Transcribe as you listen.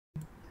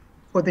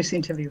for this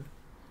interview.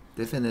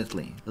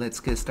 Definitely. Let's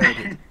get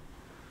started.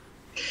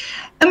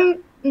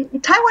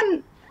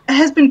 Taiwan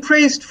has been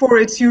praised for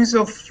its use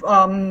of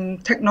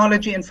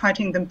technology in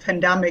fighting the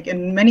pandemic,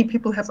 and many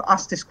people have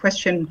asked this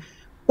question: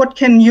 what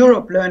can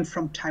Europe learn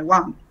from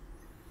Taiwan?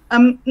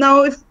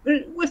 Now,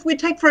 if we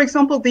take, for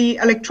example, the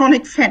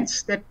electronic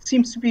fence, that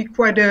seems to be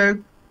quite a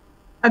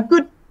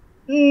good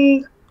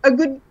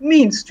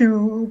means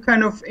to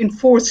kind of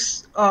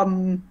enforce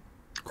home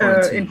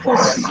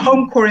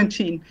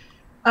quarantine,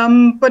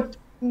 but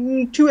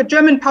to a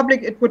German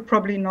public, it would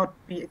probably not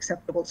be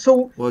acceptable.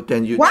 So, well,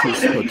 then you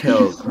choose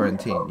hotel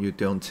quarantine. You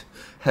don't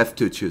have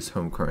to choose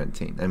home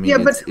quarantine. I mean,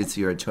 yeah, it's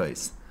your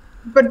choice.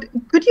 But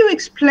could you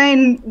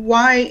explain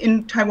why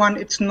in Taiwan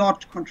it's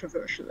not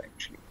controversial,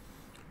 actually?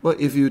 Well,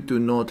 if you do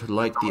not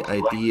like the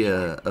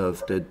idea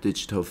of the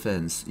digital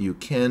fence, you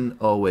can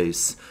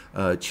always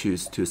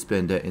choose to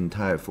spend the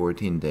entire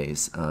 14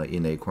 days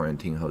in a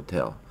quarantine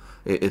hotel.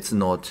 It's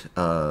not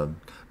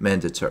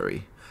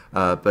mandatory.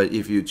 But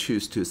if you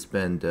choose to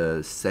spend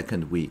the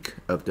second week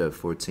of the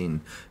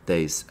 14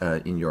 days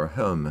in your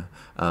home,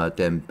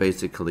 then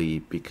basically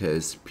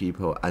because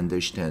people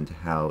understand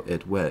how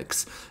it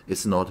works,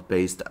 it's not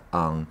based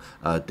on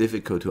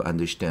difficult to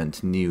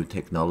understand new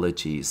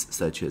technologies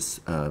such as,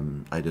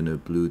 I don't know,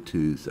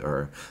 Bluetooth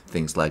or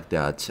things like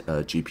that,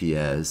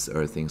 GPS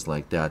or things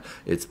like that.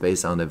 It's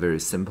based on a very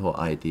simple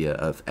idea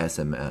of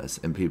SMS,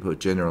 and people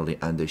generally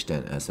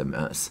understand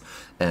SMS.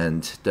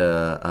 And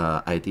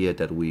the idea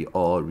that we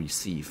all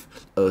receive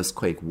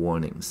earthquake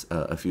warnings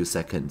a few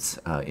seconds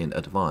in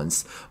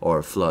advance,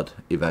 or flood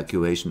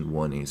evacuation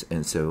warnings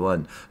and so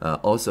on,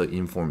 also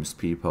informs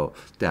people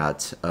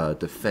that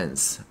the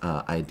fence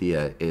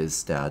idea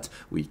is that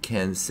we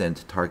can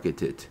send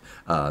targeted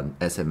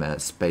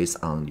SMS based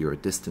on your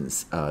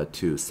distance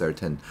to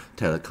certain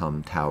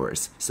telecom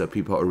towers. So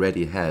people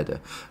already had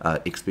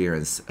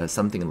experienced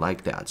something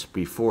like that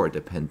before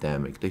the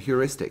pandemic. The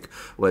heuristic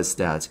was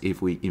that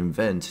if we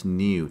invent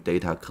new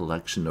data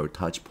collection or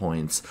touch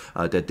points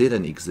that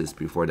didn't exist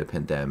before the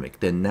pandemic,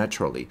 then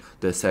naturally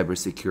the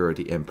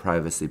cybersecurity and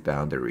privacy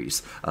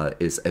boundaries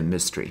is a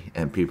mystery,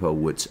 and people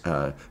would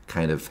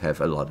kind of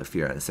have a lot of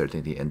fear,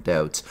 uncertainty, and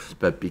doubt.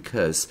 But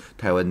because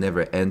Taiwan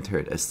never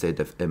entered a state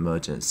of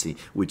emergency,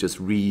 we just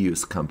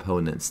reuse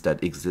components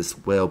that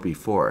exist well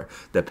before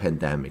the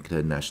pandemic,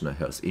 the national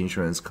health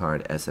insurance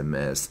card,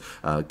 SMS,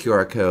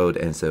 QR code,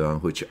 and so on,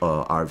 which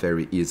are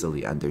very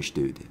easily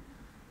understood.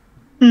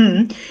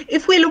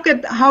 If we look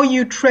at how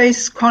you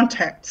trace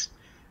contacts,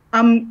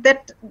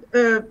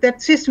 that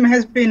system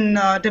has been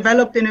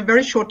developed in a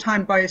very short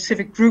time by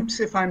civic groups,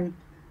 if I'm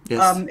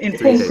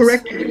informed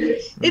correctly.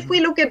 If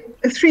we look at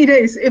 3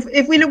 days,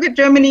 if we look at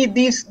Germany,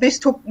 this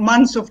took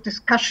months of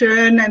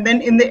discussion, and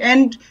then in the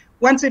end,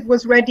 once it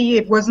was ready,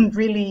 it wasn't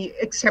really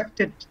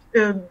accepted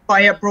by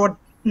a broad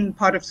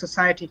part of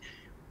society.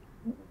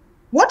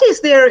 What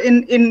is there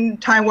in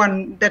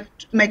Taiwan that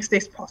makes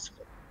this possible?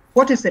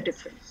 What is the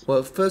difference?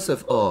 Well, first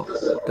of all,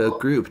 the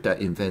group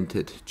that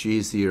invented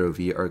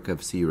G0V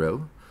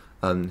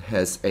ArcGov0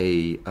 has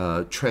a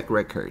track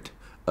record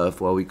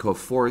of what we call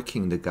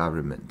forking the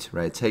government,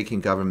 right?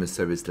 Taking government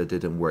service that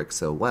didn't work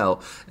so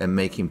well and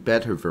making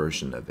better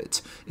version of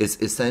it. It's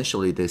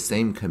essentially the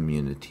same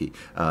community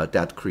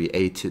that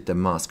created the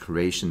mask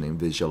creation and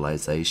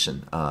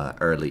visualization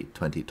early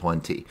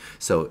 2020.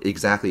 So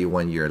exactly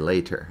 1 year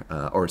later,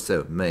 or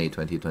so, May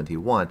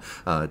 2021,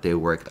 they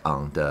worked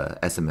on the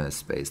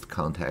SMS-based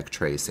contact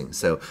tracing.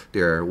 So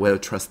they're well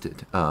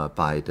trusted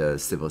by the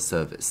civil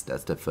service.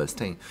 That's the first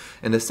thing.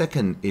 And the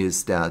second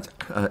is that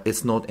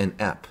it's not an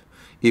app.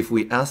 If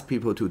we ask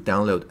people to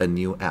download a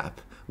new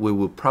app, we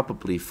will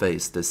probably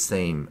face the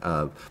same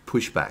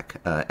pushback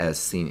as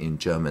seen in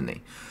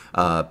Germany.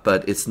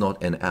 But it's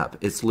not an app.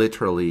 It's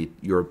literally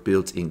your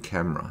built-in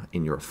camera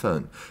in your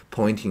phone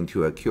pointing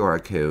to a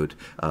QR code.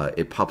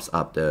 It pops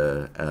up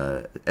the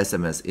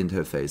SMS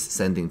interface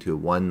sending to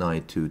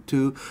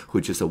 1922,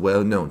 which is a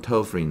well-known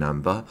toll-free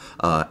number.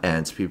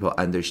 And people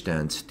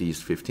understand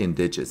these 15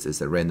 digits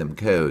is a random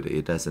code.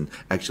 It doesn't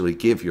actually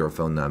give your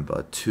phone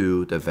number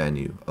to the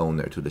venue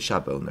owner, to the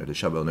shop owner. The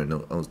shop owner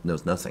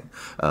knows nothing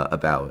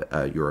about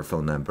your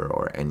phone number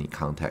or any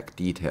contact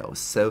details.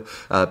 So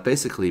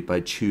basically, by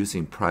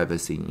choosing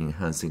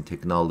privacy-enhancing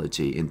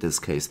technology, in this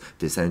case,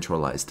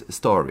 decentralized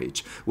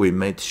storage, we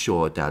made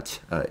sure that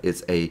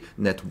it's a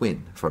net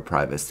win for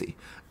privacy,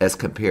 as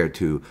compared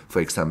to,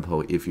 for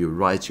example, if you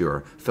write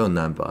your phone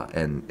number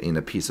and in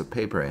a piece of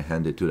paper and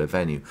hand it to the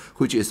venue,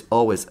 which is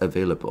always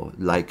available,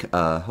 like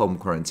home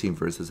quarantine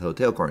versus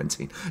hotel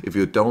quarantine. If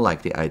you don't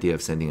like the idea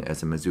of sending an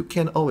SMS, you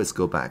can always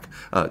go back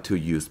to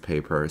use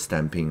paper,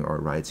 stamping, or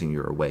writing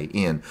your way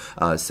in.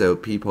 So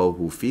people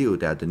who feel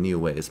that the new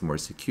way is more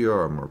secure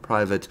or more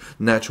private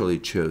naturally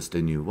chose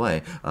the new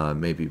way,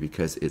 maybe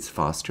because it's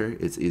faster,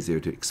 it's easier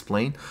to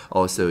explain.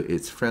 Also,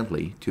 it's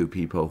friendly to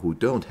people who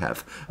don't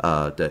have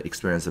the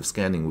experience of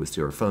scanning with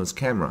your phone's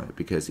camera,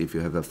 because if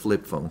you have a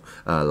flip phone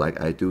like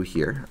I do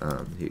here,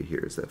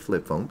 here's a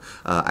flip phone,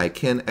 I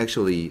can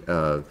actually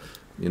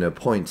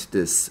point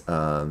this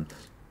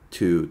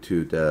to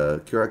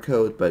the QR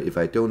code, but if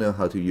I don't know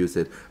how to use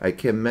it, I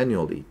can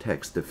manually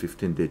text the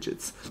 15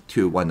 digits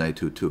to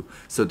 1922.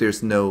 So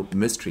there's no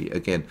mystery.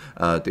 Again,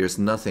 there's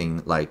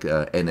nothing like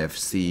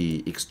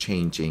NFC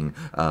exchanging,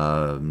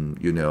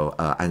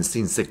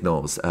 unseen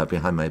signals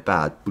behind my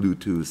back,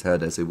 Bluetooth, how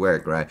does it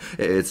work, right?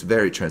 It's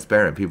very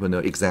transparent. People know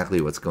exactly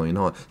what's going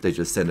on. They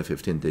just send a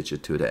 15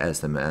 digit to the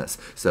SMS.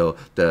 So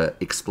the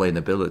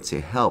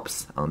explainability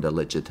helps on the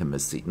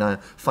legitimacy. Now,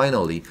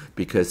 finally,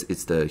 because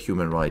it's the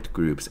human rights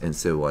groups and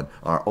so on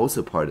are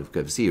also part of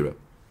GovZero.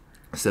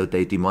 So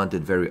they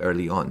demanded very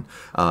early on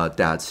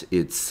that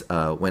it's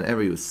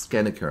whenever you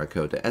scan a QR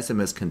code, the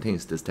SMS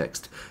contains this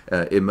text.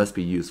 It must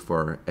be used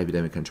for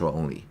epidemic control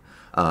only.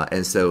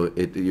 And so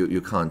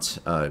you can't,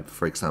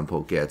 for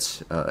example,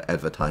 get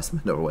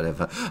advertisement or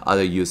whatever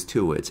other use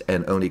to it,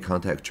 and only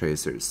contact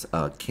tracers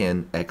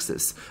can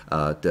access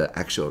the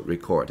actual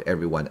record.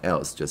 Everyone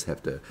else just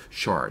have the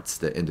shards,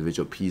 the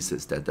individual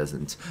pieces that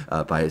doesn't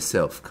by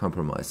itself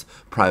compromise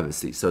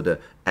privacy. So the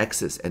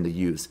access and the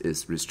use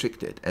is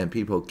restricted, and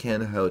people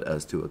can hold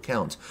us to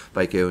account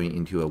by going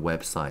into a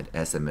website,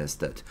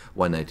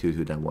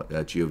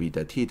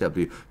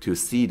 sms.1922.gov.tw, to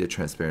see the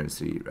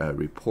transparency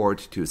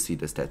report, to see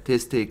the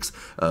statistics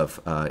of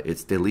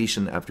its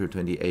deletion after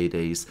 28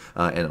 days,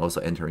 and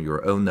also enter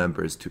your own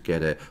numbers to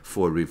get a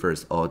full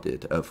reverse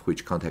audit of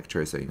which contact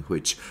tracer in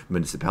which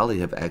municipality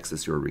have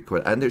access to your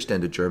record. I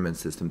understand the German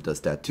system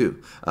does that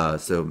too,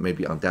 so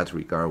maybe on that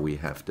regard we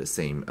have the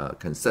same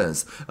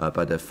concerns,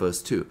 but the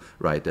first two,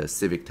 right, the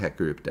civic tech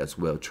group that's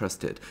well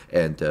trusted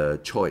and the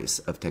choice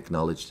of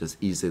technology that's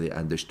easily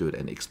understood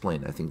and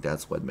explained, I think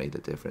that's what made the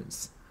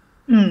difference.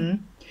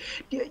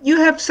 You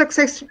have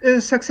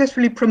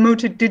successfully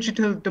promoted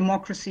digital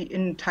democracy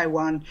in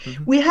Taiwan.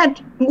 We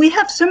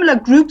have similar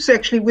groups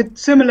actually with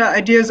similar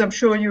ideas. I'm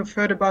sure you've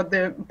heard about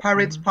the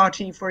Pirates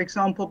Party, for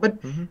example, but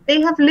they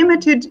have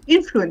limited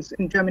influence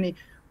in Germany.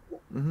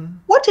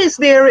 What is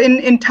there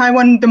in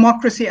Taiwan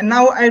democracy? And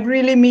now I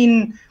really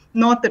mean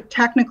not the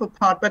technical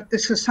part, but the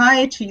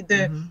society,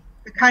 the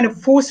kind of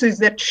forces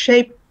that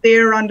shape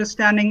their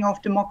understanding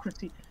of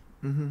democracy.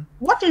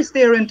 What is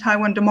there in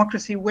Taiwan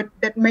democracy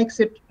that makes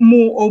it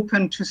more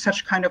open to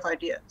such kind of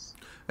ideas?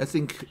 I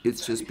think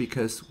it's just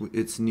because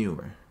it's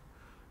newer,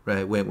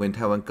 right? When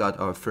Taiwan got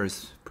our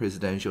first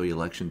presidential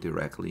election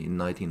directly in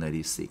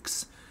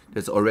 1996,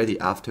 that's already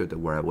after the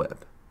World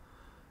Web.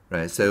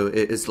 Right, so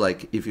it's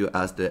like if you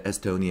ask the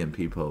Estonian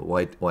people,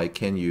 why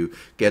can you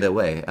get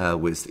away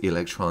with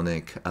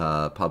electronic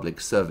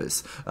public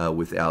service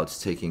without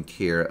taking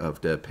care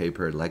of the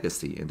paper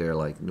legacy? And they're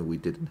like, no, we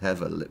didn't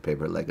have a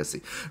paper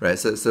legacy, right?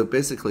 So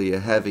basically,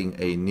 having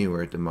a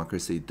newer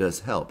democracy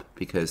does help,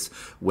 because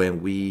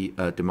when we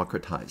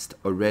democratized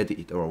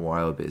already, the World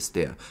Web is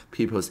there.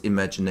 People's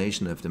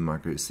imagination of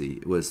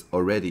democracy was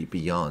already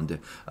beyond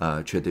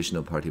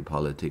traditional party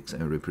politics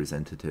and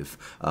representative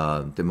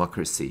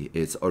democracy.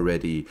 It's already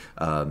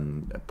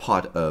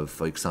part of,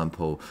 for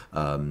example,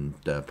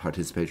 the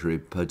participatory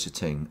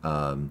budgeting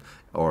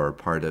or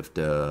part of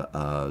the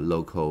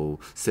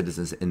local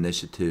citizens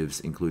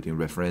initiatives, including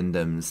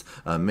referendums.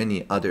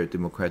 Many other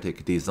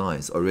democratic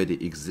designs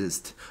already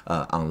exist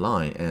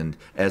online, and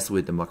as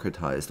we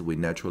democratized, we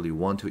naturally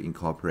want to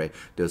incorporate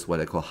those what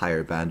I call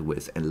higher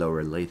bandwidth and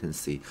lower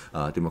latency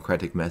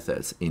democratic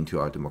methods into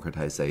our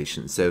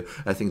democratization. So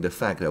I think the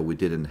fact that we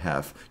didn't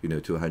have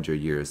 200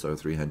 years or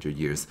 300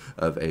 years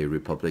of a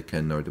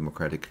republican or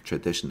democratic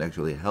tradition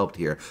actually helped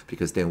here,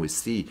 because then we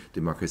see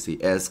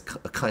democracy as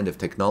a kind of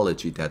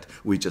technology that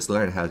we just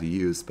learn how to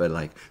use, but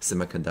like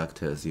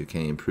semiconductors, you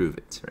can improve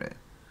it, right?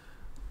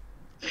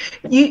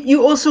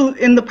 You also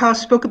in the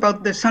past spoke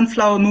about the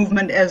sunflower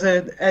movement as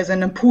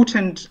an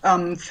important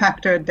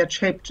factor that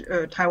shaped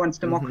Taiwan's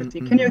democracy.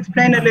 Can you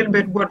explain a little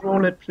bit what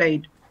role it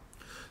played?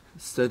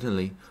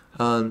 Certainly.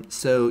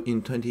 So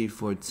in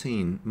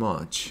 2014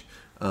 March,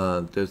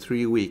 the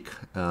 3-week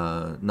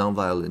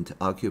nonviolent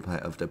occupy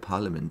of the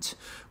parliament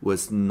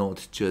was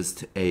not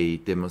just a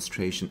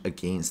demonstration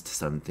against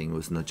something,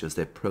 was not just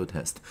a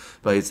protest,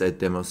 but it's a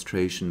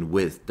demonstration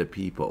with the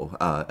people,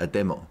 a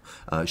demo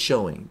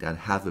showing that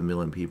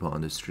 500,000 people on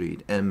the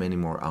street and many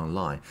more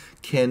online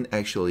can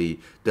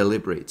actually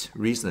deliberate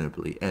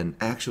reasonably and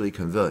actually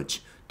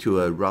converge to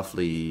a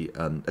roughly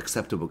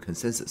acceptable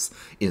consensus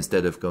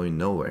instead of going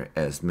nowhere,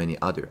 as many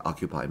other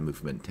Occupy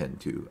movements tend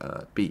to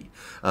be.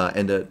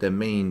 And the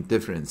main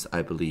difference,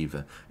 I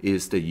believe,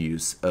 is the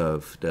use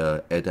of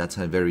the, at that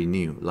time, very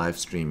new live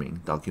streaming,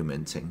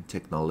 documenting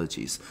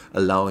technologies,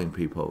 allowing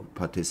people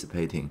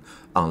participating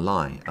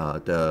online,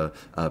 the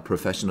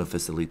professional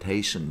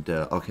facilitation,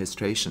 the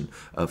orchestration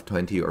of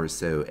 20 or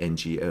so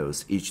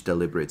NGOs, each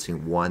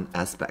deliberating one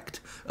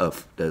aspect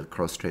of the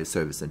cross-trade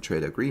service and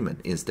trade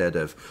agreement, instead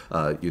of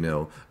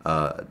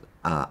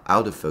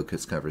out of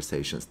focus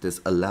conversations.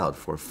 This allowed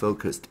for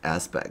focused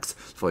aspects,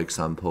 for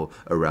example,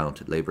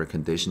 around labor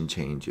condition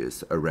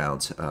changes,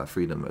 around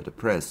freedom of the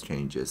press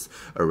changes,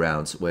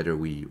 around whether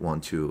we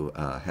want to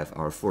have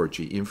our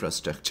 4G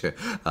infrastructure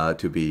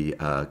to be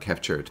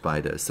captured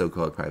by the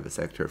so-called private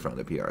sector from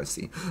the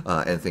PRC,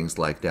 and things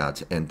like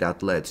that. And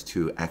that led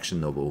to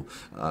actionable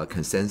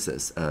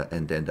consensus.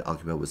 And then the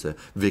argument was a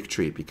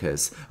victory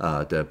because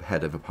the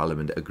head of the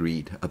parliament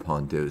agreed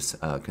upon those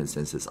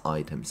consensus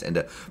items. And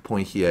the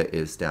point here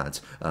is that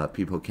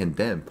people can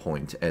then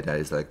point at that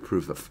as like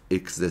proof of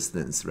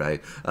existence,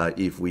 right?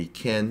 If we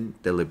can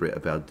deliberate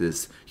about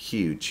this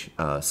huge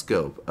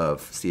scope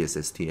of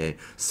CSSTA,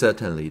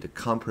 certainly the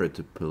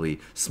comparatively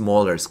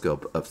smaller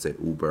scope of, say,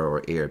 Uber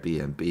or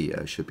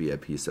Airbnb should be a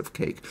piece of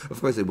cake.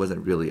 Of course, it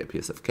wasn't really a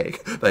piece of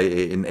cake, but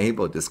it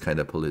enabled this kind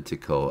of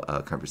political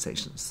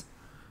conversations.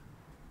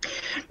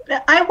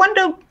 I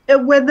wonder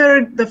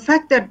whether the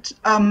fact that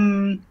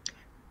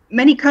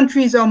many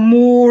countries are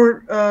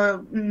more,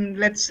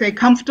 let's say,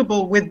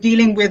 comfortable with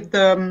dealing with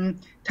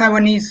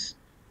Taiwanese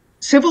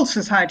civil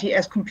society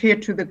as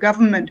compared to the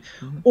government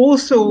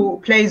also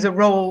plays a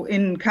role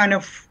in kind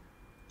of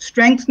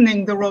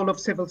strengthening the role of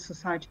civil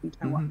society in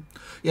Taiwan.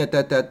 Yeah,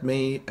 that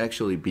may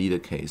actually be the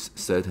case,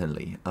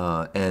 certainly.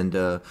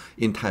 And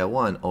in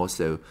Taiwan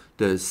also,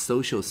 the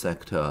social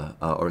sector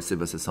or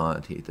civil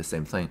society, the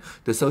same thing.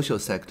 The social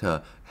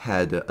sector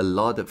had a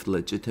lot of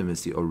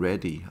legitimacy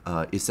already,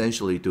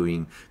 essentially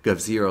doing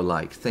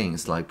GovZero-like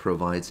things like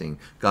providing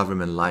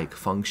government-like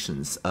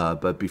functions.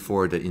 But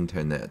before the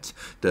internet,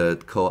 the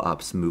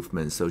co-ops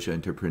movement, social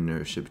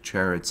entrepreneurship,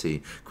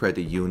 charity,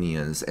 credit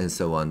unions, and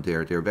so on,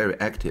 they're very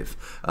active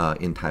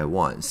in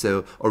Taiwan.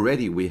 So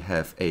already we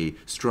have a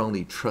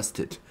strongly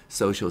trusted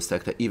social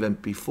sector even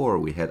before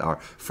we had our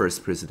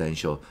first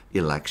presidential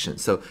election.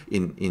 So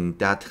in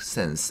that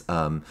sense,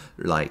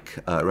 like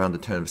around the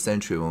turn of the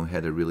century when we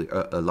had a really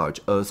a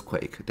large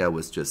earthquake, that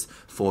was just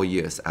 4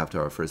 years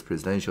after our first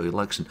presidential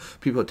election,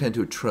 people tend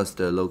to trust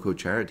the local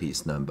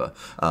charities number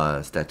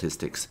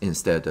statistics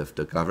instead of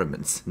the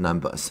government's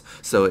numbers.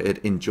 So it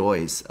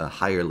enjoys a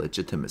higher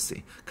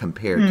legitimacy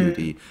compared to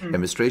the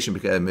administration,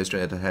 because the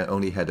administration had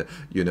only had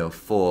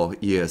 4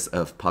 years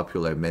of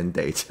popular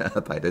mandate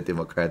by the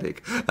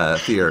democratic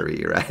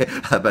theory, right?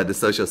 But the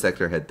social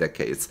sector had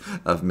decades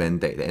of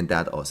mandate, and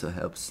that also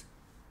helps.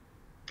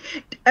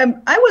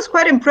 I was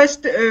quite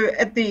impressed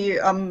at the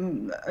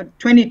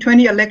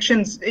 2020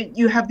 elections.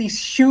 You have these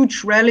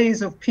huge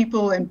rallies of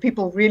people, and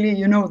people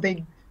really,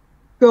 they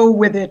go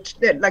with it.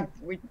 Like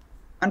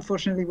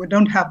unfortunately, we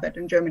don't have that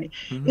in Germany.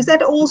 Is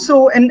that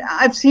also, and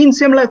I've seen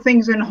similar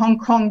things in Hong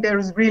Kong,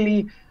 there's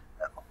really,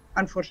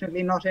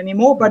 unfortunately not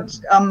anymore, but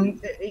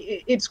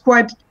it's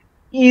quite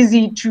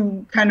easy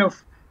to kind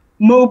of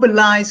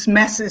mobilize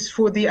masses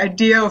for the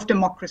idea of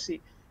democracy.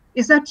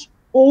 Is that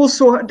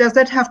also, does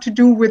that have to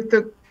do with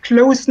the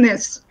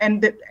closeness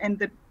and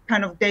the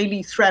kind of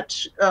daily threat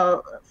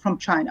from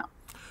China?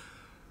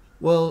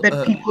 Well,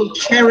 that people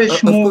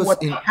cherish more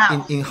what they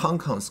have. In Hong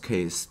Kong's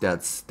case,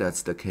 that's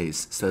the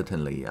case.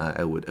 Certainly,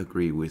 I would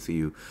agree with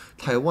you.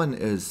 Taiwan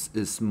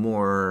is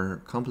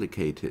more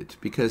complicated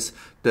because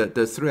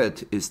the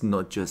threat is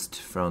not just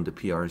from the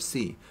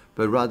PRC,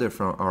 but rather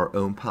from our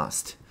own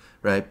past.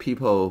 Right,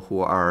 people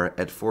who are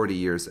at 40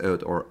 years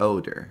old or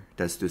older,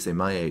 that's to say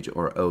my age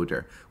or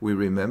older, we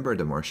remember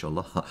the martial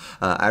law.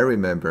 I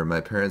remember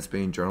my parents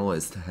being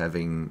journalists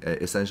having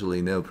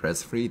essentially no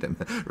press freedom,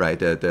 right?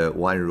 The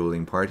one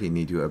ruling party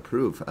need to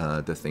approve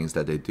the things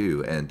that they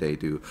do, and they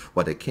do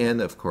what they can,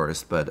 of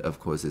course, but of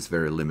course it's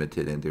very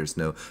limited, and there's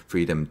no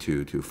freedom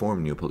to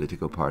form new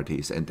political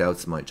parties, and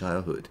that's my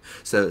childhood.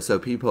 So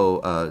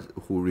people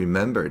who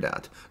remember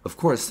that, of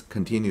course,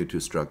 continue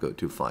to struggle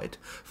to fight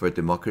for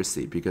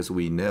democracy, because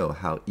we know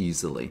how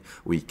easily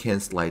we can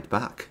slide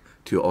back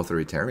to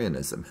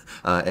authoritarianism,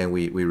 and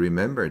we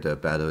remember the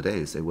bad old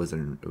days. It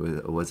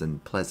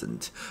wasn't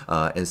pleasant,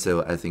 and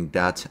so I think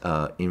that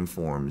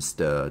informs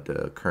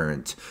the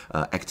current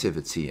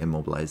activity and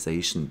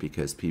mobilization,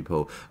 because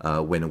people,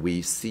 when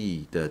we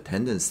see the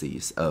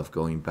tendencies of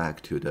going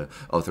back to the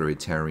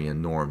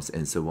authoritarian norms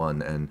and so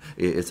on, and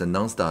it's a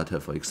non-starter,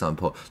 for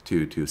example,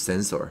 to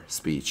censor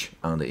speech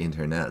on the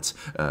internet,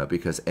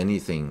 because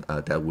anything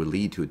that would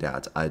lead to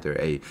that, either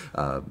a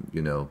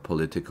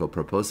political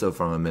proposal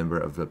from a member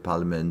of the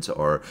parliament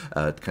or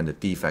a kind of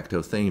de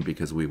facto thing,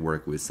 because we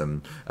work with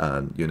some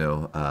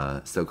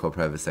so-called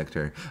private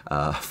sector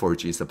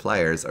 4G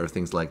suppliers or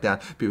things like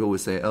that, people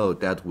would say, oh,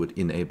 that would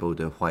enable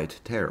the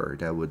white terror,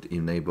 that would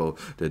enable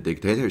the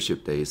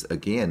dictatorship days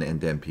again, and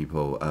then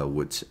people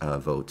would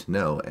vote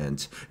no,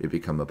 and it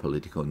become a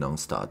political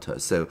non-starter.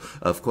 So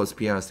of course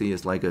PRC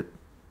is like a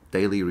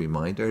daily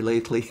reminder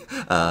lately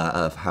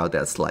of how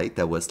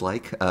that was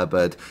like.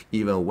 But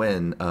even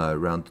when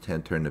around the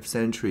turn of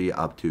century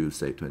up to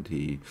say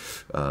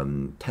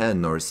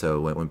 2010 or so,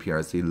 when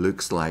PRC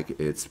looks like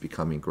it's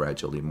becoming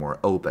gradually more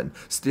open,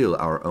 still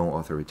our own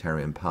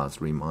authoritarian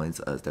past reminds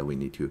us that we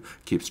need to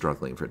keep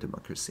struggling for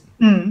democracy.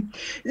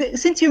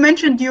 Since you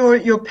mentioned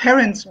your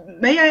parents,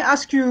 may I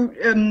ask you,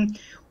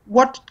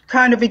 what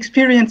kind of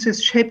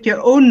experiences shaped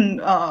your own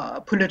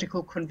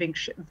political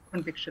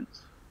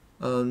convictions?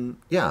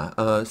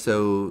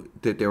 So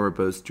they were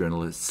both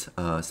journalists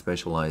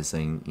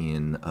specializing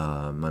in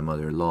my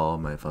mother-law,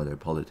 my father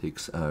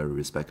politics,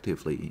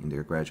 respectively, in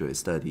their graduate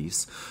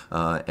studies.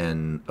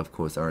 And of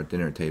course, our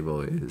dinner table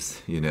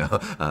is,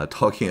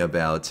 talking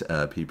about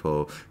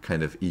people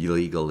kind of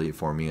illegally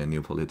forming a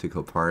new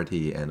political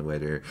party and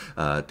whether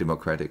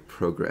democratic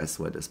progress,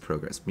 what does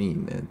progress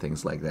mean, and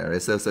things like that.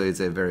 Right? So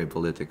it's a very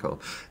political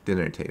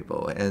dinner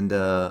table. And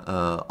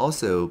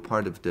also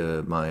part of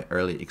my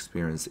early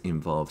experience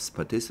involves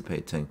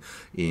participating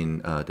in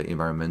the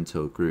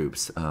environmental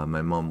groups.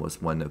 My mom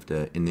was one of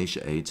the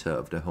initiators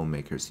of the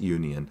Homemakers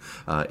Union,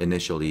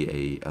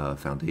 initially a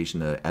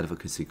foundation,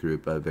 advocacy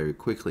group, very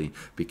quickly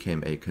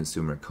became a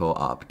consumer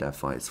co-op that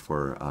fights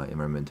for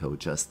environmental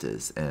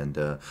justice. And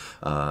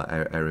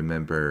I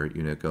remember,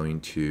 going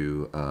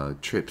to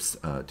trips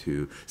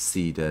to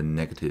see the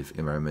negative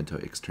environmental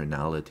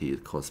externality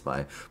caused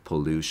by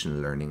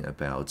pollution, learning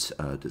about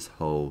this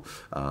whole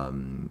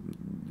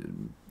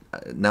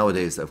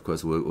nowadays, of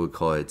course, we'll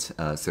call it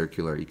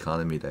circular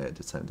economy. That at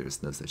the time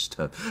there's no such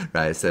term,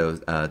 right? So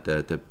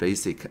the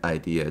basic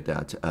idea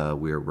that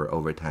we're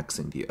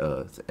overtaxing the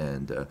earth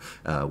and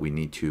we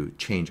need to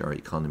change our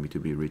economy to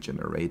be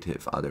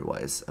regenerative.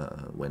 Otherwise,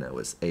 when I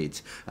was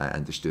 8, I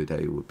understood that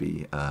it would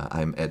be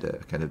I'm at a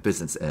kind of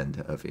business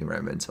end of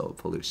environmental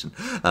pollution,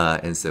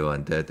 and so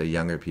on. The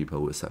younger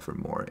people will suffer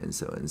more, and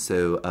so on.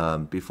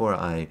 So before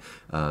I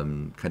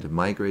kind of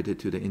migrated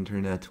to the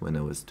internet when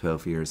I was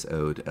 12 years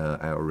old,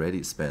 I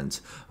already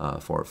spent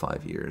 4 or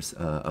 5 years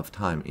of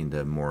time in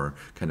the more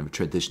kind of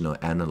traditional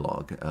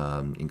analog,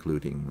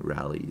 including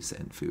rallies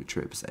and field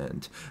trips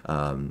and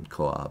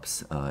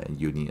co-ops and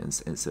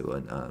unions and so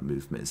on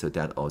movements. So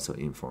that also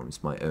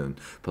informs my own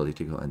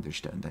political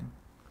understanding.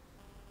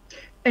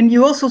 And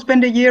you also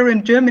spent a year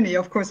in Germany.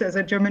 Of course, as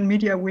a German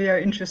media, we are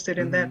interested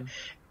in that.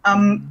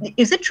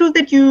 Is it true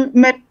that you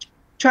met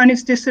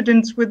Chinese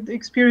dissidents with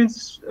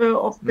experience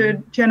of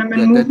the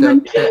Tiananmen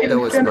movement? That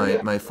was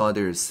my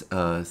father's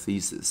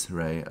thesis,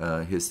 right?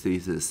 His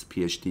thesis,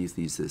 PhD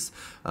thesis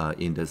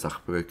in the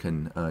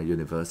Saarbrücken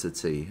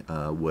University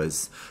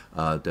was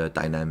the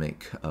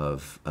dynamic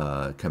of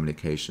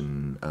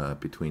communication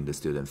between the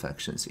student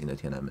factions in the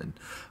Tiananmen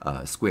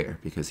Square,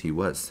 because he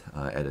was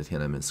at the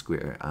Tiananmen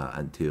Square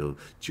until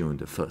June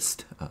the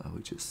 1st,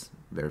 which is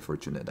very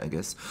fortunate, I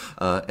guess.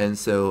 And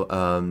so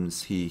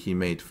he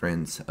made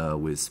friends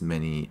with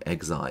many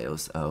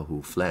exiles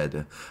who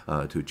fled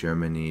to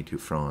Germany, to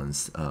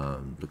France,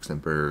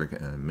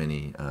 Luxembourg,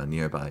 many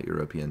nearby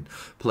European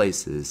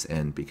places.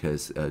 And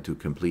because to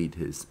complete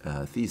his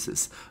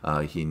thesis,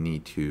 he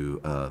need to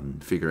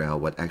figure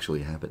out what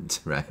actually happened,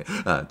 right,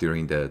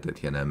 during the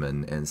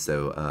Tiananmen. And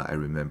so I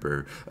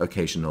remember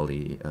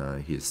occasionally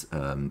his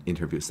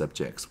interview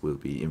subjects will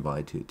be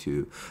invited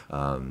to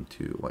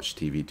watch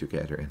TV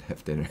together and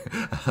have dinner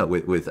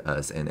with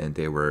us, and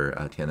they were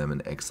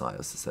Tiananmen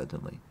exiles,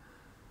 certainly.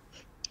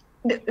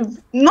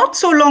 Not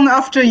so long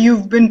after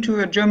you've been to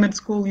a German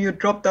school, you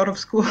dropped out of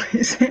school.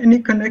 Is there any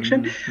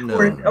connection? No.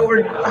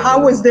 Or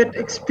how was that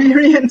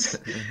experience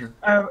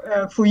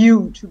for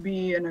you to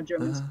be in a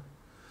German school?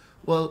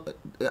 Well,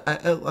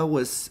 I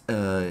was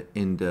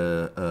in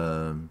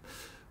the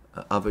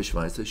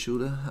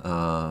Schule,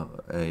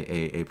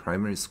 a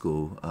primary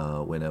school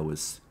when I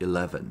was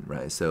 11,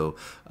 right? So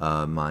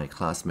my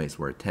classmates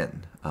were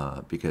 10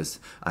 because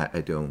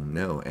I don't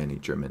know any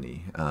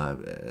Germany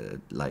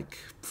like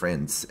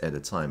friends at the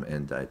time,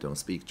 and I don't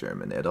speak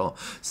German at all.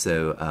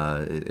 So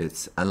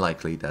it's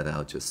unlikely that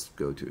I'll just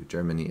go to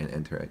Germany and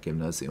enter a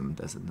gymnasium.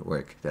 It doesn't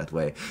work that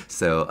way.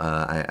 So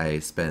I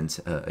spent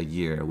a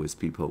year with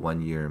people,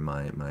 1 year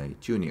my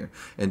junior,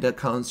 and that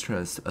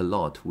contrasts a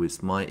lot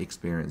with my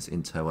experience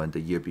in Taiwan the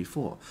year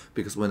before,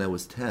 because when I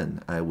was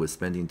 10, I was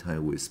spending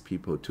time with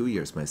people 2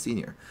 years my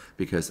senior,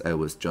 because I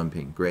was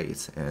jumping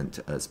grades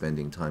and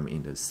spending time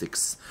in the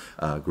 6th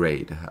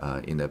grade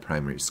in the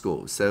primary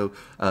school. So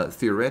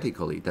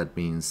theoretically, that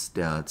means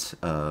that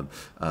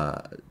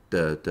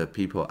the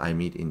people I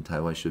meet in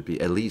Taiwan should be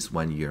at least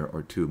 1 year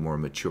or 2 more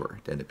mature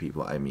than the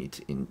people I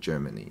meet in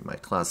Germany, my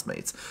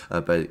classmates.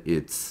 But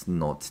it's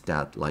not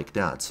like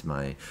that.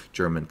 My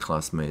German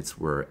classmates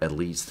were at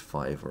least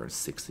 5 or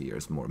 6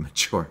 years more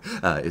mature,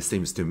 it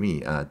seems to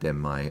me, than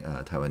my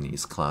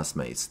Taiwanese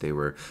classmates. They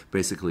were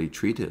basically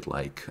treated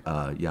like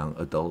young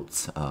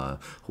adults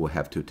who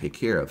have to take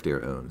care of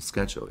their own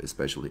schedule,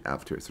 especially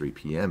after 3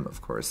 p.m.,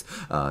 of course,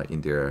 in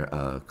their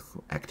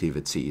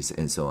activities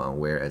and so on.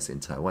 Whereas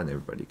in Taiwan,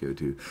 everybody go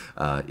to,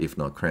 if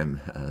not cram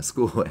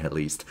school, at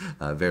least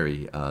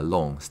very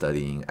long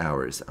studying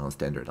hours on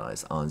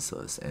standardized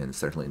answers, and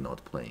certainly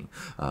not playing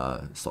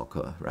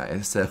soccer,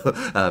 right? So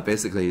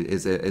basically,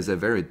 it's a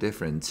very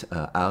different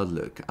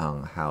outlook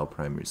on how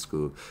primary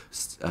school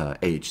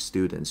age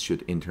students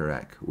should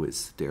interact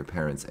with their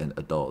parents and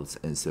adults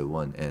and so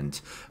on. And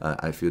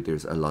I feel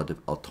there's a lot of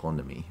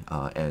autonomy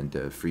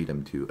and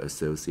freedom to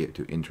associate,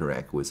 to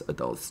interact with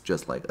adults,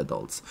 just like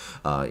adults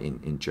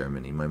in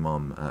Germany. My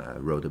mom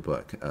wrote a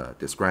book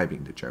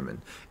describing the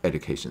German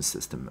education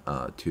system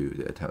to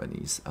the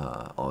Taiwanese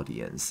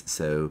audience.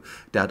 So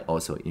that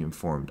also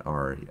informed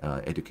our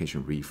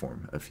education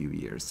reform a few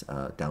years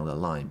down the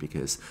line,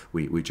 because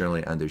we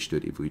generally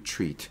understood if we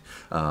treat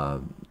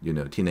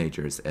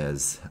teenagers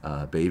as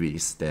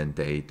babies, then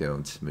they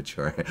don't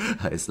mature.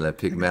 It's the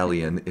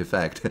Pygmalion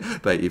effect.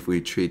 But if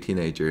we treat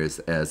teenagers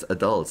as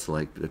adults,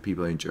 like the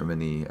people in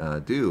Germany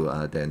do,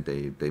 then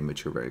they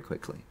mature very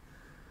quickly.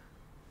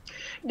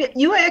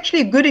 You are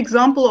actually a good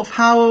example of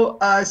how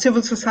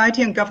civil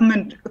society and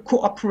government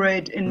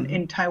cooperate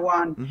in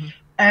Taiwan.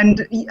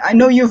 And I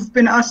know you've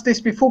been asked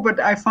this before, but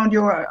I found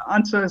your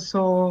answer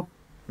so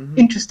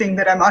interesting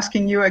that I'm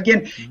asking you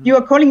again. You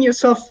are calling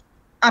yourself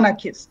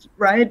anarchist,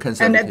 right?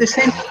 And at the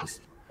same time,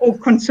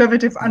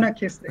 conservative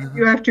anarchist.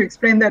 You have to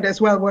explain that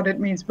as well, what it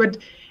means. But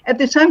at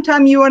the same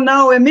time, you are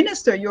now a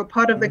minister. You're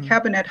part of the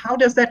cabinet. How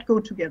does that go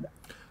together?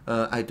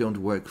 I don't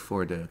work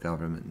for the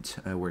government.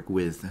 I work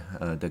with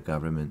the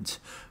government.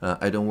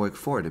 I don't work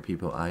for the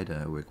people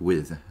either. I work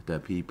with the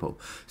people.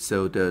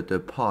 So the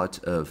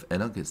part of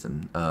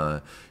anarchism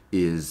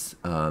is,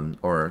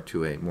 or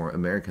to a more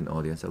American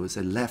audience, I would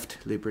say left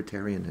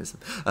libertarianism,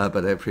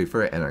 but I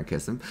prefer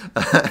anarchism.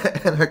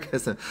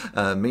 Anarchism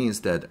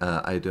means that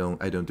I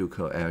don't do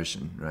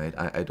coercion, right?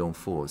 I don't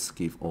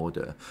give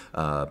order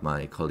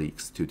my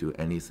colleagues to do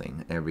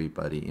anything.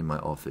 Everybody in my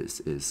office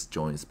is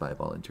joined by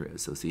voluntary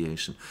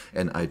association,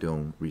 and I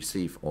don't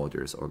receive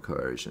orders or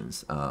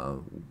coercions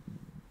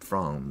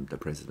from the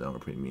president or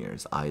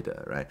premiers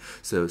either, right?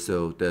 So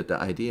the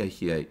idea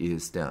here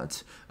is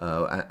that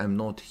I'm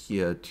not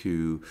here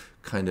to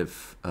kind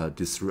of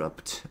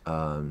disrupt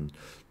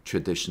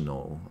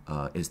traditional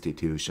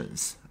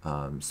institutions.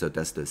 So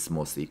that's the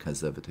small c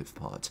conservative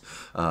part.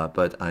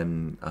 But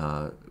I'm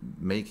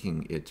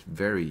making it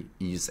very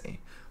easy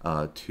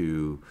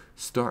to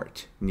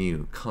start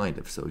new kind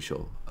of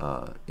social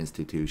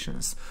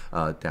institutions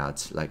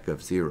that like a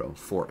zero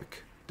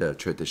fork the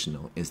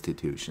traditional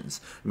institutions,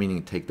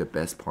 meaning take the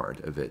best part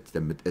of it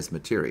as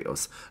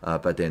materials,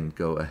 but then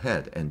go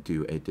ahead and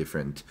do a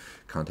different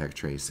contact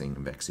tracing,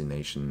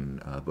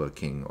 vaccination,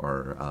 booking,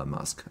 or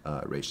mask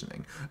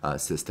rationing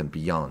system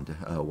beyond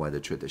what the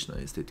traditional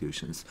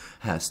institutions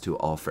has to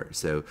offer.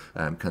 So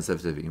I'm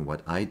conservative in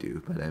what I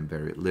do, but I'm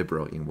very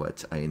liberal in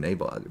what I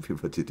enable other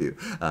people to do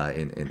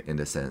in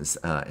the sense,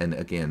 and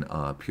again,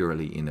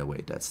 purely in a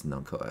way that's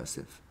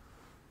non-coercive.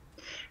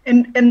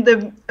 And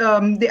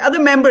the other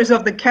members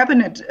of the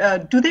cabinet,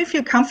 do they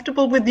feel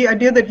comfortable with the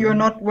idea that you're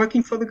not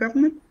working for the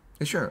government?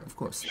 Sure, of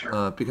course,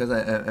 because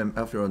I'm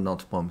after all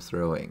not bomb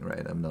throwing,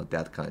 right? I'm not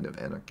that kind of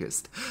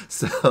anarchist.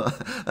 So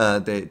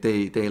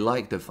they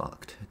like the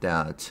fact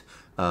that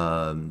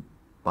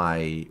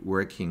by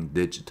working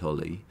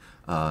digitally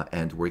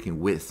and working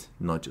with,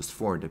 not just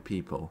for the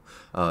people,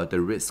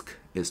 the risk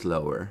is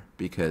lower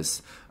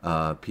because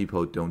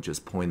people don't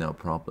just point out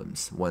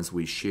problems. Once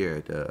we share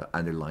the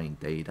underlying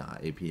data,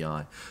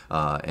 API,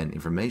 and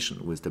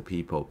information with the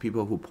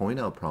people who point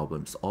out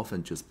problems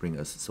often just bring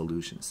us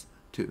solutions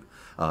too.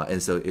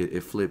 And so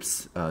it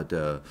flips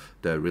the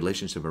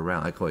relationship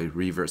around. I call it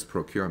reverse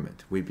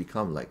procurement. We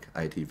become like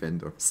IT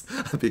vendors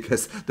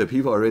because the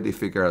people already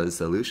figure out a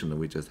solution and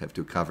we just have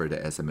to cover the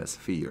SMS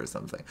fee or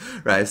something,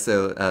 right?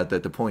 So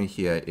the point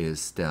here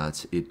is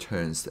that it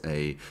turns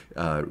a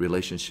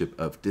relationship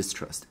of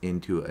distrust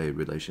into a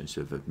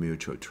relationship of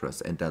mutual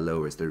trust, and that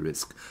lowers the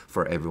risk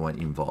for everyone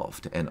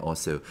involved. And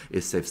also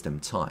it saves them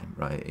time,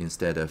 right?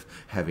 Instead of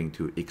having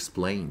to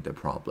explain the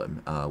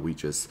problem, we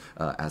just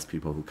ask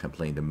people who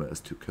complain the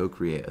most to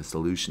co-create a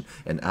solution,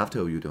 and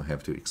after you don't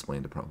have to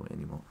explain the problem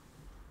anymore.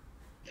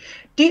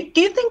 Do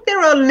you think there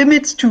are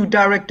limits to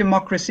direct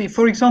democracy?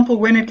 For example,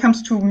 when it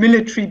comes to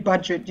military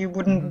budget, you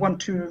wouldn't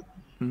want to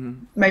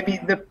maybe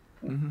the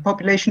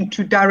population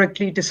to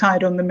directly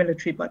decide on the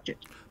military budget.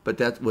 But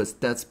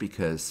that's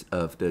because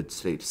of the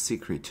state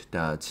secret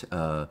that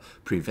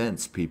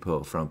prevents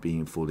people from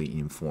being fully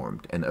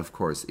informed. And of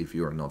course, if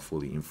you are not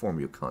fully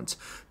informed, you can't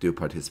do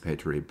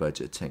participatory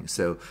budgeting.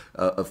 So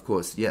of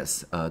course,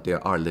 yes,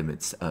 there are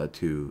limits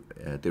to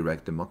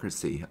direct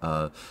democracy.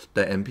 The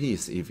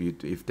MPs,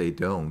 if they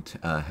don't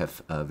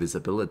have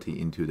visibility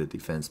into the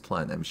defense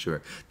plan, I'm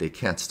sure they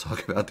can't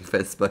talk about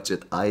defense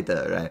budget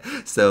either, right?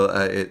 So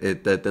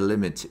the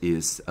limit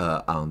is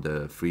on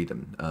the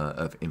freedom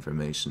of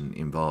information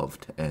involved.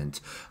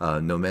 And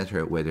no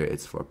matter whether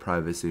it's for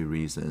privacy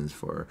reasons,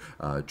 for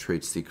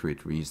trade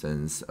secret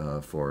reasons,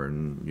 for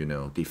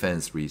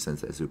defense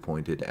reasons, as you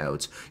pointed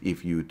out,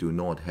 if you do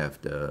not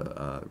have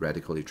the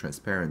radically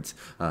transparent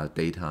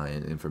data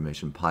and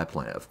information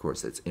pipeline, of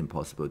course, it's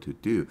impossible to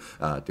do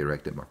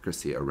direct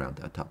democracy around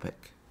that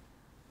topic.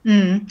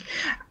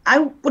 I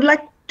would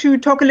like to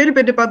talk a little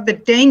bit about the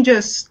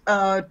dangers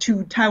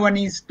to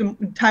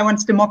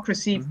Taiwan's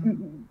democracy,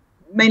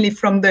 mainly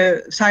from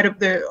the side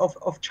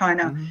of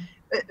China.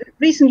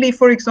 Recently,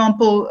 for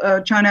example,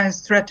 China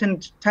has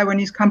threatened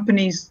Taiwanese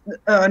companies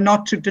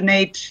not to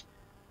donate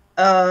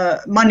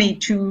money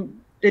to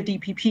the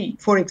DPP,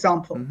 for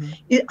example.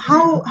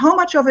 How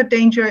much of a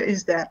danger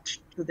is that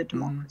to the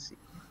democracy?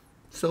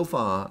 So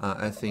far,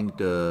 I think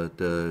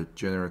the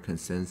general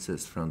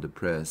consensus from the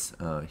press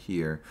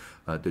here,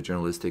 the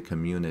journalistic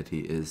community,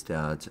 is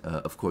that,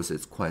 of course,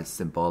 it's quite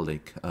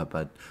symbolic,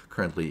 but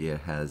currently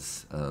it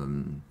has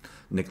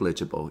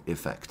negligible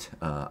effect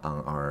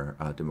on our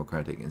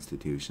democratic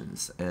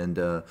institutions. And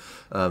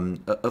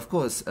of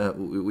course,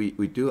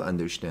 we do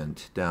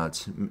understand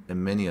that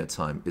many a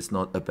time it's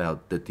not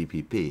about the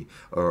DPP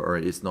or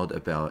it's not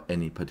about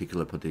any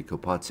particular political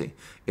party.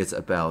 It's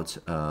about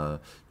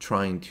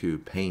trying to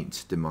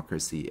paint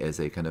democracy as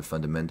a kind of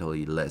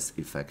fundamentally less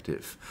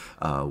effective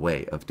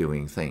way of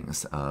doing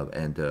things.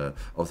 And the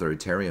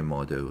authoritarian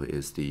model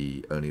is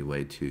the only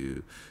way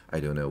to, I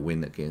don't know,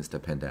 win against the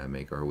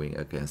pandemic or win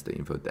against the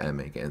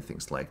infodemic and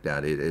things like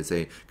that. It is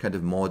a kind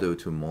of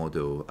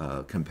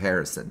model-to-model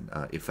comparison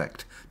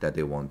effect that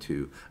they want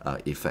to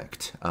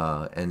effect.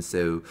 And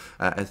so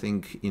I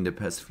think in the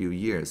past few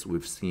years,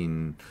 we've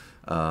seen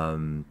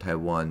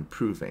Taiwan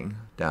proving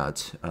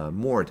that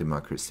more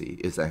democracy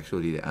is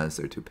actually the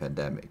answer to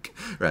pandemic,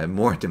 right?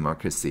 More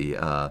democracy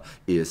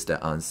is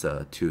the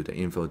answer to the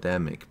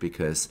infodemic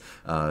because,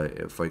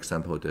 for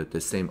example,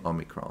 the same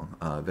Omicron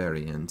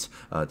variant,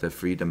 the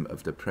freedom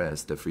of the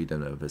press, the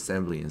freedom of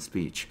assembly and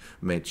speech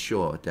made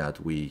sure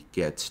that we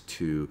get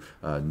to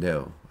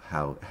know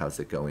how's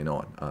it going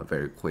on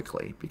very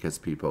quickly because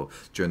people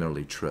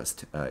generally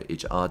trust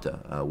each other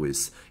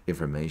with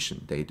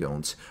information. They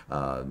don't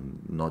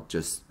not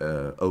just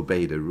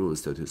obey the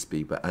rules, so to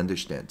speak, but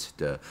understand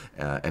the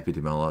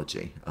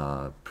epidemiology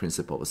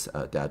principles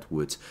that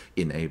would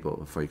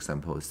enable, for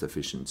example,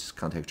 sufficient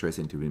contact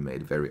tracing to be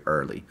made very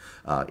early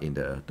in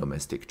the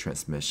domestic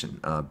transmission.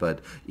 But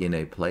in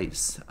a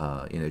place,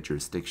 in a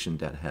jurisdiction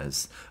that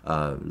has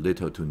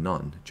little to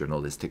none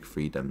journalistic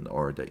freedom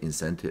or the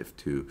incentive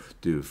to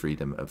do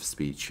freedom of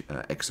speech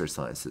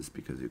exercises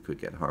because it could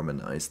get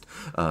harmonized,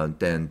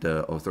 then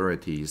the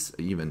authorities,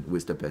 even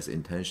with the best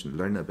intention,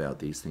 learn about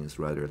these things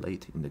rather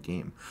late in the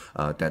game.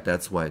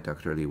 That's why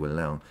Dr. Li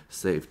Wenliang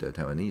saved the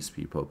Taiwanese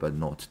people, but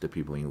not the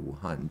people in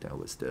Wuhan. That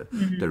was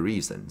the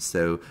reason.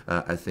 So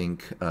I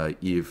think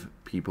if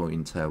people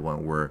in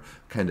Taiwan were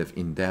kind of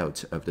in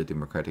doubt of the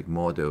democratic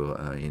model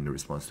in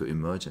response to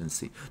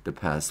emergency, the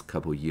past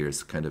couple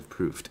years kind of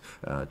proved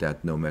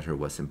that no matter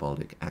what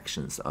symbolic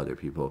actions other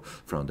people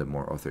from the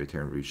more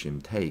authoritarian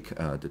regime take,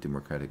 the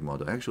democratic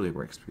model actually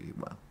works pretty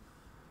well.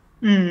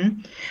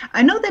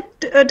 I know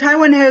that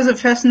Taiwan has a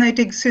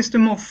fascinating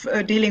system of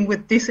dealing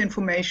with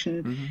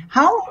disinformation.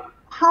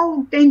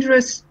 How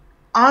dangerous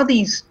are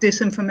these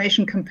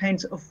disinformation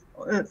campaigns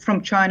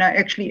from China?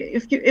 Actually,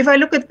 if I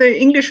look at the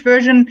English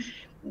version,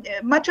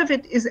 much of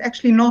it is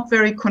actually not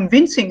very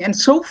convincing, and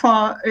so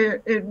far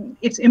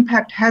its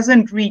impact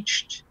hasn't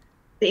reached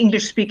the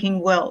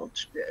English-speaking world.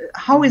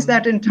 How is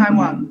that in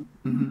Taiwan?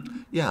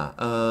 Yeah,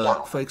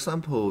 for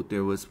example,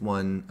 there was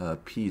one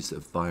piece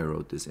of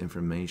viral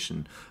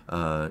disinformation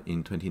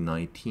in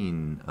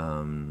 2019,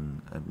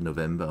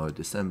 November or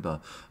December,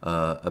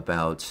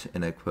 about,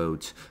 and I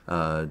quote,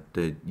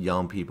 the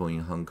young people in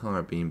Hong Kong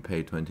are being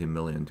paid 20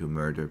 million to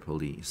murder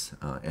police,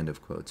 end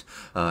of quote.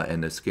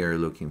 And a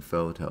scary-looking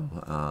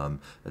photo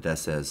that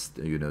says,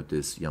 you know,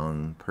 this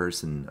young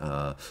person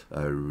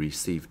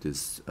received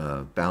this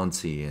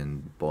bounty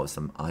and bought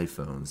some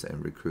iPhones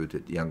and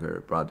recruited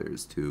younger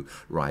brothers to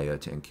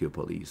riot and kill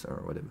police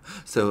or whatever.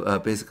 So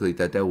basically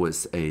that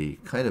was a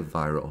kind of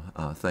viral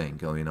thing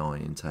going on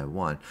in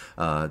Taiwan,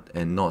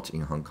 and not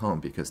in Hong Kong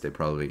because they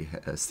probably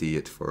see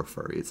it for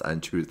its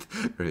untruth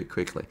very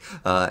quickly.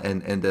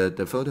 And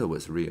the photo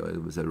was real.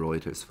 It was a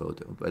Reuters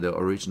photo, but the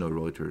original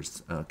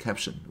Reuters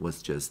caption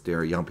was just, there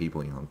are young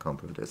people in Hong Kong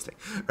protesting,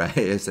 right?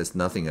 It says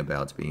nothing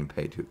about being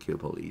paid to kill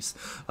police.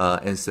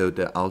 And so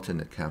the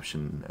alternate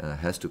caption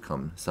has to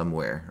come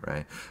somewhere,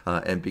 right?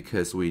 And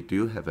because we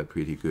do have a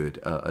pretty good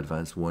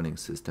advanced warning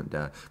system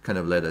that kind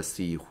of let us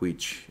see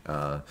which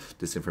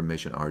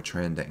disinformation are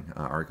trending,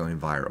 are going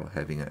viral,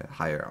 having a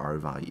higher R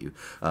value.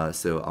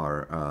 So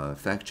our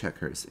fact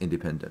checkers,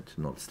 independent,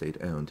 not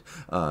state-owned,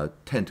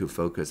 tend to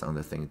focus on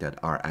the things that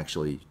are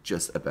actually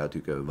just about to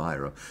go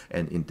viral.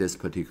 And in this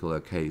particular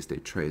case, they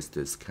trace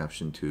this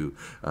caption to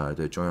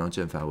the 中央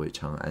政法委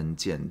长安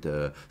建,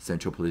 the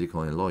Central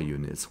Political and Law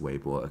Unit's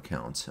Weibo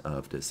account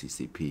of the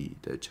CCP,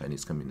 the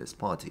Chinese Communist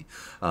Party.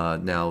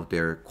 Now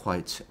they're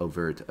quite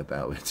overt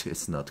about it.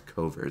 It's not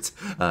covert.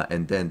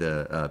 And then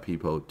the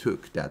people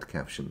took that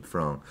caption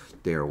from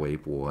their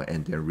Weibo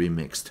and then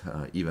remixed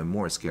even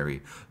more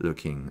scary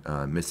looking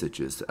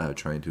messages,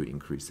 trying to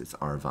increase its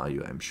R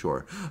value, I'm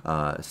sure.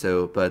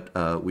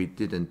 But we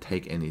didn't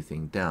take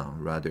anything down.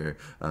 Rather,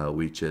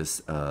 we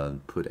just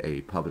put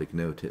a public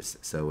notice.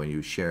 So when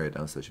you share it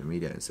on social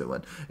media and so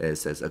on, it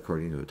says,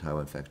 according to the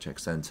Taiwan Fact Check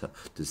Center,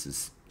 this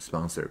is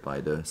sponsored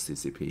by the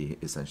CCP,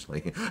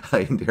 essentially,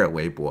 in their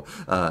Weibo.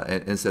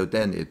 And so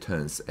then it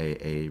turns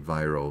a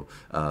viral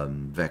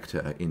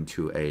vector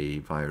into a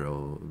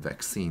viral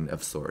vaccine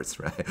of sorts,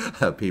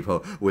 right?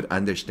 People would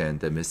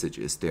understand the message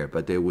is there,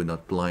 but they would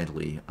not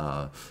blindly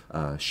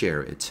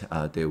share it.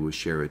 They will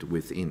share it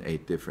within a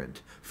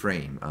different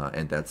frame,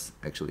 and that's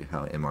actually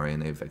how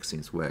mRNA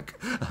vaccines work.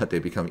 They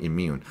become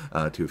immune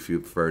to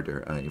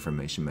further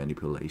information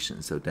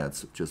manipulation. So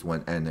that's just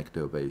one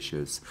anecdote, but it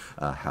shows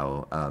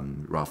how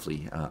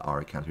roughly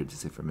our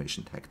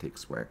counter-disinformation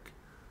tactics work.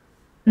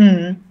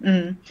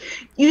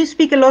 You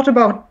speak a lot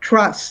about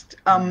trust,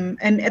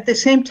 and at the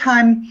same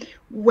time,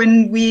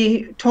 when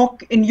we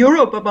talk in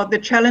Europe about the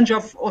challenge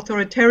of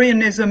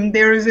authoritarianism,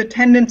 there is a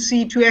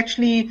tendency to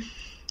actually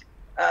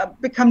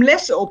become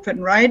less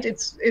open, right?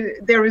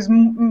 There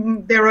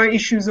are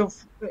issues of,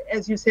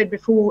 as you said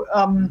before,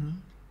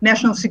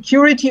 national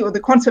security, or the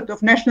concept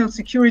of national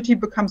security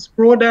becomes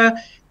broader.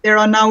 There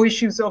are now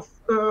issues of,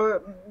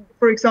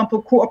 for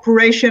example,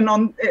 cooperation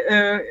on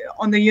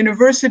the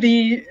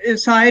university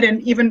side,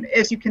 and even,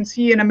 as you can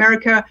see in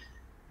America,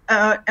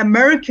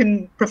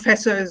 American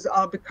professors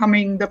are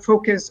becoming the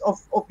focus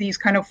of these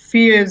kind of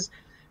fears.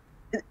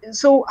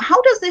 So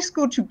how does this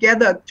go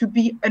together to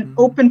be an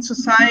open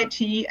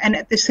society and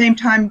at the same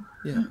time,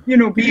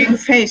 being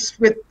faced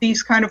with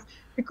these kind of,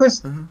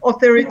 because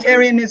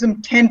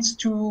authoritarianism tends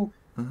to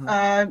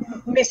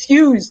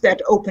misuse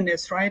that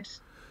openness, right?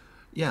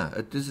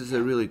 Yeah, this is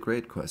a really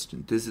great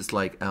question. This is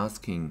like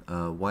asking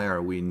why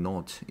are we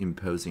not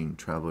imposing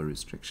travel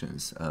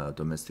restrictions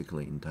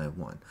domestically in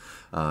Taiwan,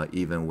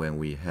 even when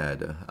we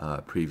had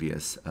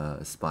previous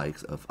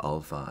spikes of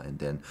Alpha and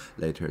then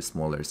later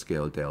smaller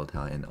scale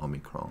Delta and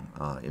Omicron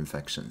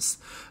infections.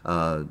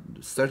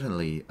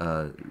 Certainly,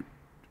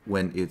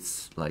 when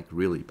it's like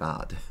really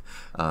bad,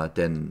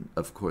 then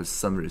of course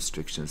some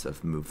restrictions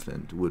of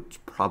movement would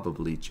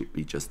probably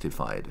be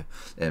justified,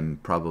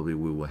 and probably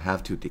we will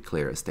have to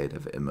declare a state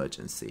of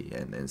emergency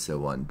and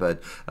so on.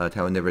 But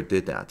Taiwan never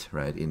did that,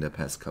 right, in the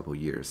past couple of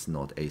years,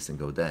 not a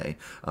single day.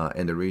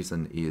 And the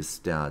reason is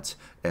that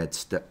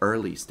at the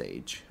early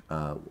stage,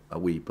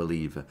 we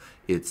believe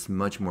it's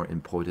much more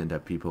important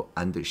that people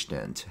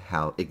understand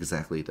how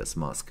exactly does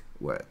mask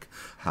work,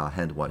 how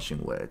hand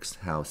washing works,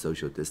 how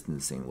social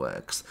distancing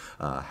works,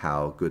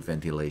 how good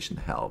ventilation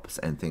helps,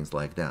 and things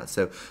like that.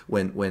 So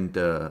when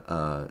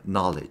the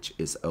knowledge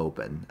is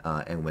open,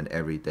 and when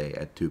every day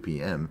at 2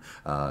 p.m.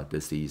 The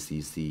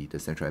CECC, the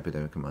Central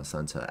Epidemic Command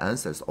Center,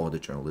 answers all the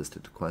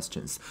journalistic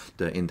questions,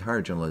 the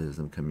entire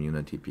journalism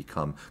community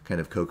become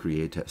kind of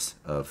co-creators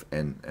of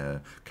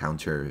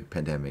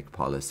counter-pandemic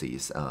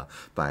policies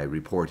by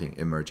reporting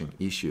emerging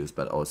issues,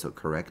 but also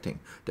correcting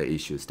the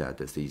issues that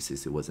the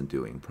CECC wasn't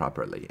doing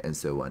properly, and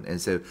so on.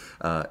 And so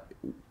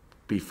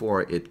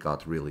before it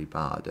got really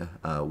bad,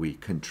 we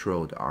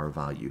controlled our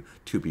value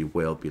to be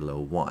well below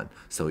 1.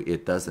 So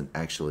it doesn't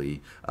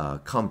actually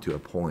come to a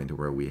point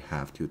where we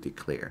have to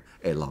declare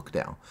a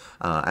lockdown.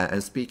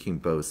 And speaking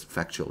both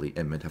factually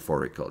and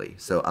metaphorically.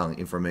 So on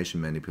information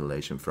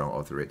manipulation from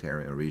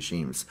authoritarian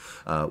regimes,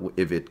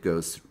 if it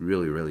goes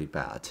really, really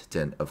bad,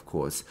 then of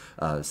course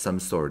some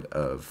sort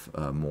of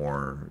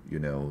more,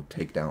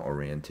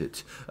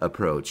 takedown-oriented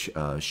approach,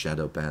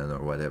 shadow ban or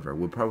whatever,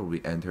 will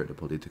probably enter the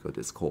political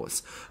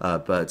discourse.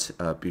 But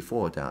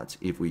before that,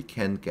 if we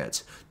can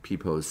get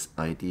people's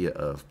idea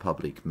of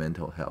public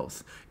mental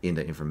health in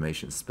the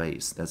information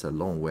space, that's a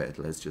long way.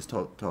 Let's just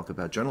talk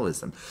about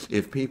journalism.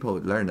 If people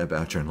learn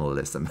about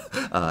journalism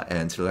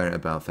and learn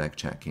about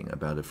fact-checking,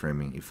 about the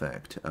framing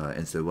effect,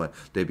 and so on,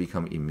 they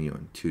become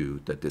immune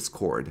to the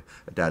discord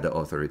that the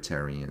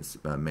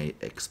authoritarians may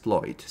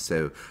exploit.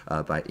 So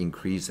by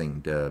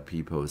increasing the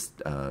people's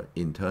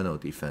internal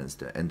defense,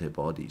 the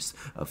antibodies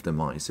of the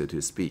mind, so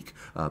to speak,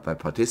 by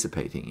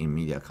participating in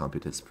media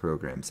competence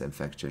programs and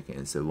fact-checking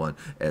and so on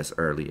as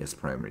early as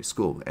primary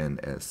school and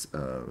as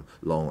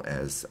long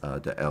as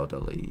the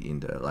elderly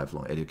in the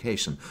lifelong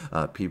education,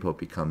 people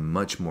become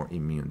much more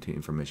immune to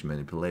information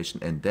manipulation.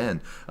 And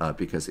then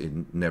because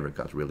it never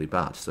got really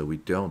bad, so we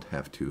don't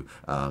have to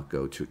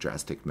go to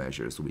drastic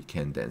measures, we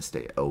can then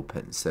stay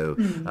open. So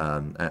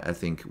I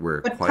think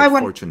we're quite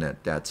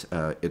fortunate that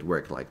it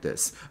worked like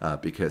this,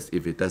 because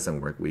if it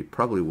doesn't work, we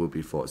probably will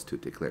be forced to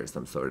declare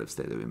some sort of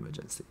state of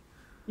emergency.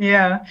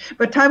 Yeah,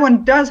 but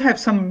Taiwan does have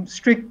some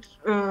strict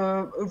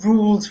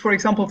rules, for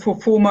example, for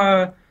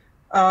former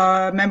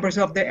members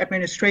of the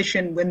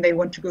administration when they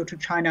want to go to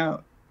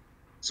China.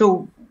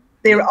 So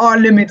there are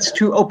limits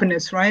to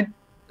openness, right?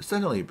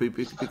 Certainly,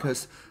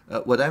 because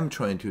what I'm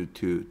trying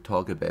to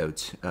talk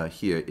about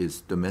here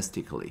is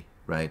domestically,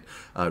 right?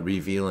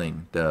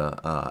 Revealing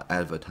the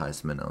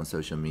advertisement on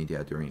social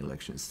media during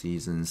election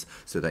seasons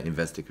so that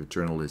investigative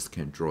journalists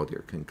can draw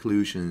their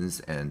conclusions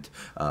and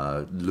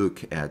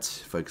look at,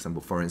 for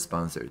example,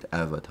 foreign-sponsored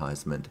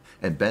advertisement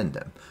and ban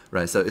them,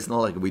 right? So it's not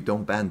like we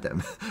don't ban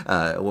them.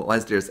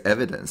 Once there's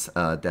evidence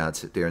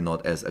that they're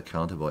not as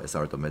accountable as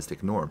our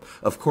domestic norm,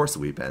 of course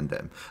we ban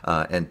them.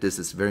 And this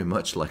is very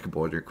much like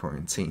border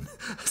quarantine.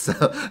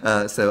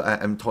 So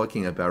I'm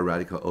talking about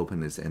radical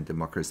openness and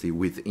democracy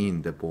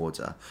within the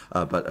border.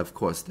 But of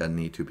course, that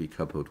need to be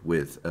coupled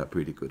with a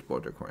pretty good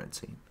border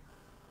quarantine.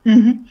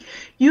 Mm-hmm.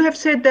 You have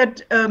said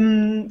that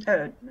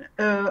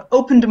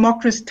open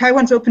democracy,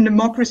 Taiwan's open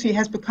democracy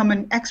has become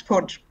an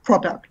export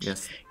product.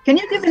 Yes. Can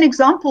you give an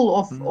example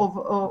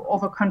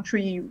of a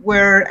country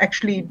where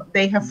actually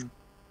they have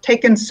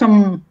taken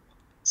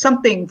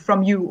something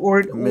from you,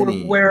 or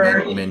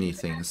where many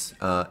things,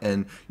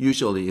 and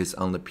usually it's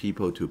on the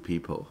people to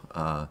people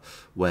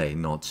way,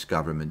 not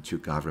government to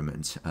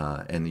government,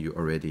 and you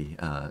already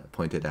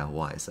pointed out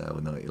why, so I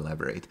will not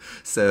elaborate.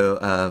 So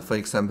for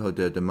example,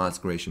 the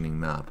mask rationing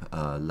map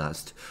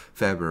last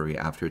February,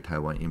 after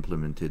Taiwan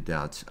implemented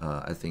that,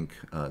 I think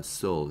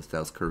Seoul,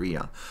 South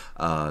Korea,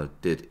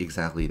 did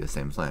exactly the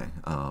same thing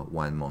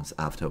 1 month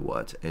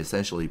afterward,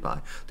 essentially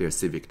by their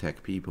civic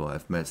tech people.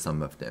 I've met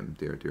some of them.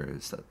 They're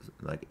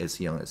like as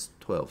young as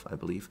 12, I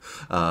believe,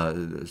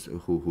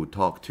 who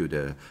talk to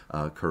the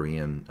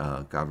Korean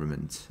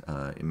government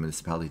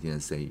municipality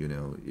and say, you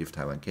know, if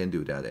Taiwan can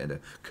do that and the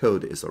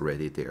code is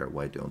already there,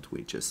 why don't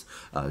we just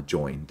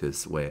join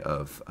this way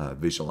of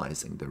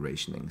visualizing the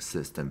rationing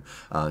system?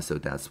 So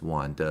that's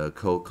one. The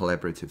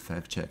collaborative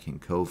fact-checking,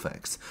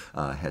 COFAX,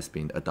 has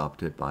been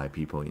adopted by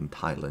people in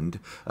Thailand,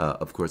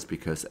 of course,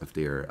 because of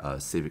their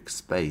civic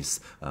space.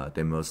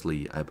 They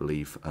mostly, I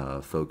believe,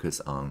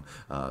 focus on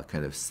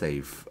kind of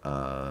safe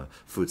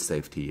food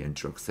safety and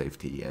drug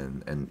safety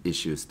and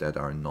issues that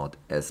are not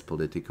as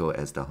political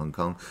as the Hong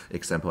Kong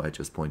example I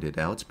just pointed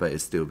out, but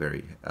it's still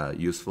very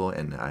useful,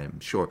 and I'm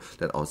sure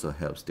that also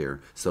helps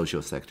their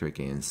social sector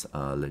gains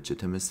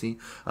legitimacy.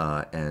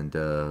 And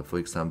for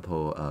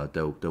example,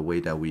 the way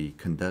that we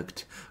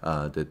conduct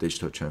the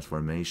digital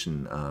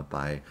transformation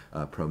by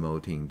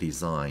promoting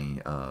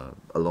design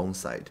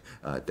alongside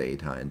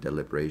data and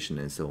deliberation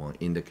and so on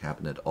in the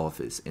cabinet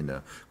office in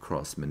a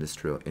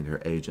cross-ministerial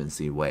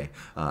interagency way.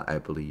 I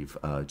believe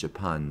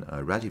Japan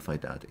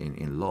ratified that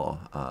in law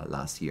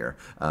last year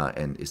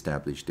and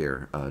established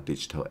their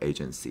digital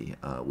agency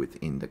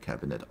within the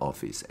cabinet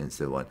office and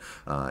so on.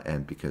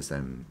 And because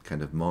I'm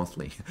kind of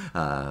monthly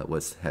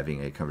was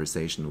having a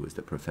conversation with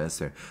the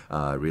professor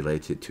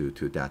related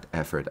to that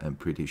effort, I'm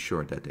pretty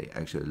sure that they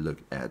actually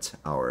look at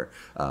our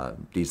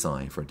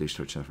design for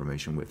digital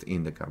transformation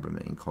within the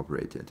government,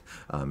 incorporated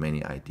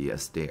many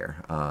ideas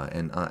there.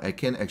 And I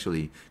can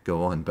actually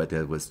go on, but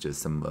that was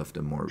just some of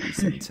the more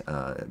recent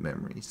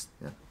memories.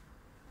 Yeah.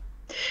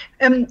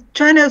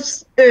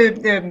 Taiwan's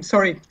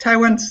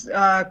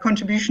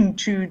contribution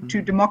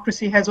to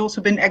democracy has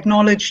also been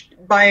acknowledged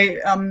by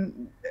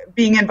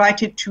being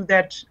invited to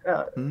that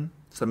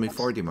Summit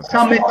for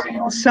Democracy.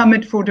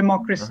 Summit for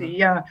Democracy.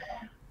 Yeah.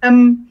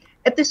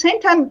 At the same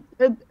time,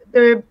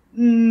 the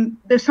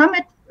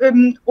summit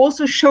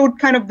also showed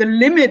kind of the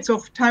limits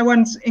of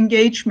Taiwan's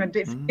engagement.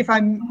 If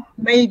I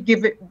may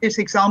give this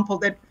example,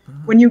 that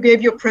when you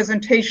gave your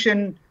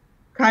presentation,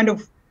 kind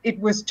of it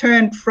was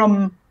turned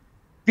from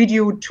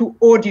video to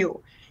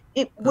audio.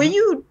 Were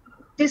you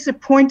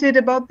disappointed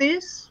about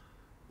this?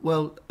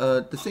 Well,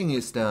 the thing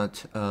is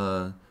that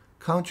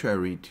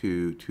contrary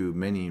to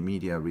many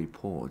media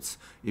reports,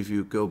 if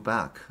you go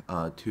back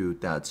to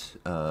that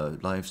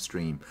live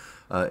stream,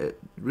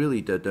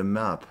 really the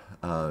map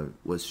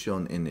was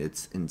shown in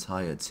its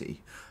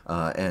entirety,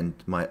 and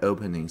my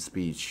opening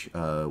speech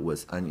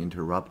was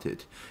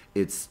uninterrupted.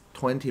 It's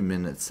 20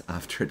 minutes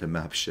after the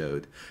map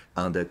showed,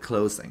 on the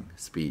closing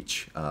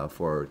speech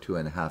for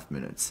 2.5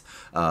 minutes,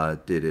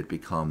 did it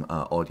become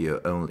audio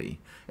only.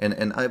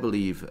 And I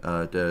believe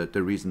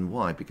the reason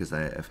why, because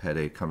I have had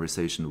a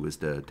conversation with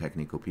the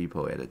technical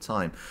people at the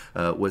time,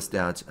 was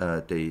that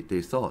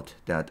they thought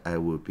that I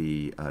would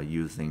be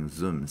using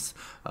Zoom's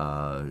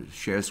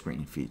share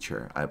screen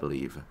feature, I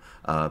believe.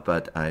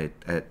 But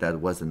that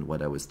wasn't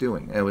what I was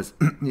doing. I was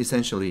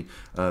essentially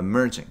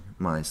merging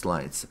my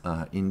slides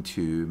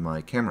into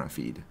my camera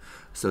feed.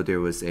 So there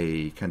was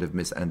a kind of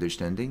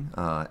misunderstanding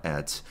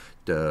at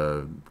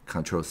the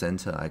control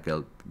center, I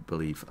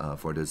believe,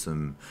 for the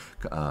Zoom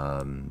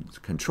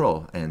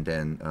control. And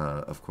then,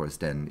 of course,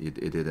 then it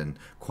didn't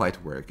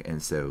quite work.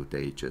 And so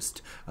they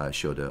just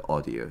showed the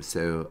audio.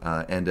 So,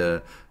 and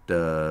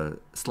the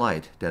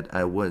slide that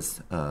I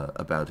was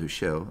about to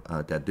show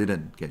that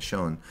didn't get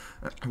shown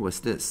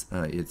was this.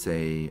 It's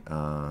a,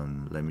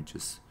 let me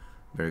just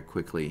very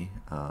quickly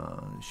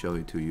show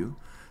it to you.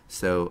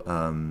 So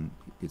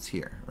it's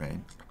here, right?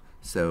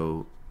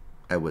 So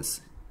I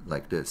was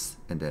like this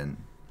and then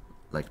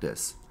like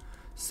this.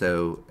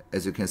 So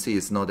as you can see,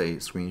 it's not a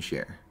screen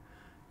share.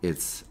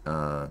 It's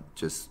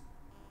just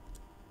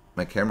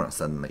my camera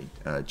suddenly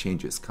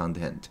changes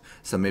content.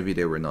 So maybe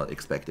they were not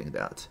expecting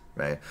that,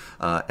 right?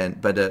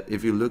 But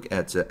if you look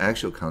at the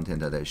actual content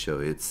that I show,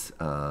 it's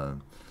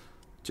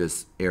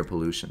just air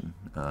pollution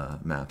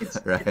map,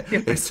 right?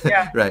 It's,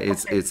 right.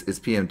 It's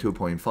PM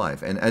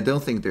 2.5, and I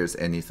don't think there's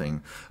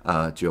anything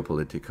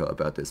geopolitical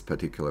about this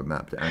particular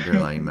map. The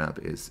underlying map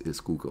is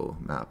Google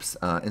Maps,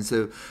 and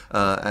so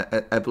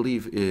I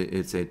believe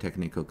it's a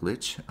technical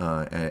glitch.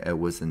 I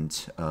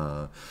wasn't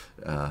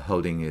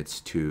holding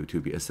it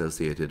to be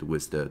associated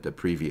with the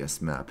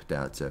previous map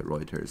that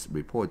Reuters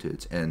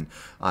reported, and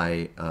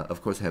I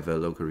of course have a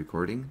local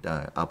recording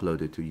that I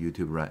uploaded to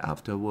YouTube right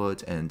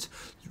afterwards, and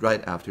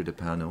right after the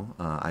panel,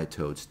 I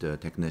told the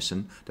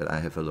technician that I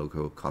have a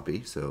local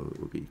copy, so it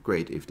would be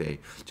great if they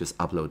just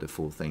upload the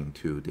full thing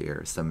to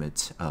their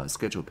summit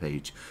schedule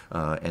page,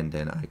 and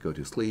then I go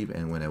to sleep,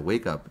 and when I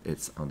wake up,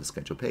 it's on the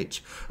schedule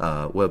page,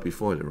 well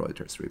before the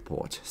Reuters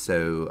report.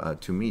 So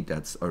to me,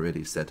 that's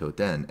already settled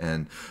then,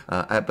 and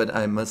but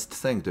I must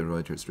thank the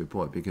Reuters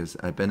report because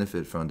I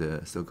benefit from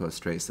the so-called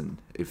Streisand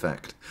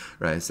effect,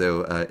 right?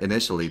 So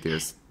initially,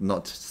 there's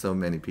not so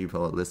many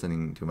people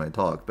listening to my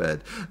talk,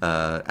 but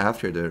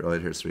after the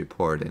Reuters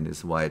report and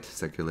its wide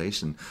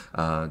circulation,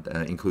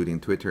 including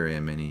Twitter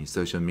and many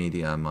social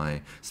media,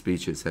 my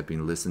speeches have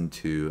been listened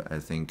to, I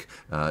think,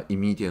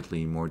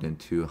 immediately more than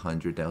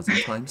 200,000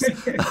 times,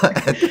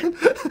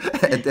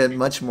 and then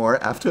much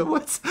more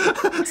afterwards.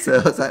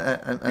 So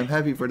I'm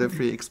happy for the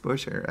free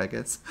exposure, I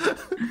guess.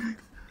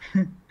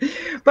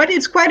 But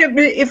it's quite a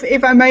bit,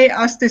 if I may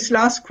ask this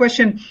last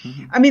question,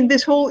 I mean,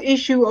 this whole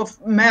issue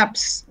of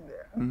maps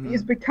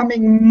is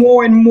becoming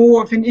more and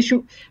more of an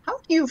issue. How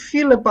do you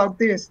feel about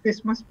this?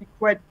 This must be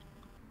quite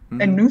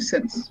a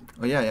nuisance.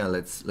 Oh yeah.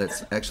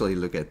 Let's actually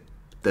look at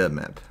the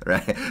map,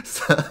 right?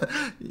 So,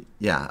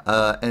 yeah,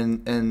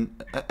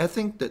 and I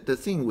think that the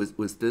thing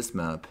with this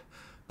map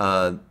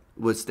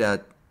was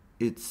that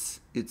it's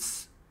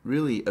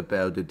really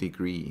about the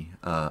degree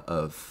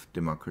of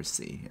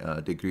democracy,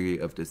 degree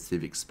of the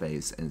civic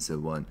space, and so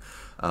on.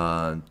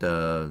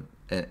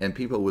 And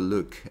people will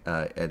look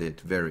at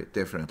it very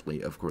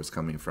differently, of course,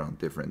 coming from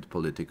different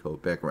political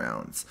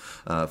backgrounds.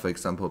 For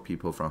example,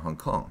 people from Hong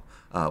Kong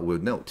will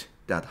note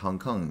that Hong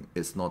Kong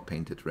is not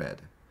painted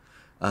red.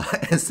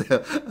 And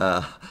so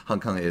Hong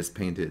Kong is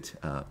painted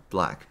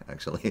black,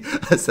 actually.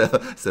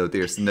 So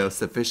there's no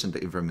sufficient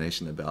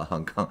information about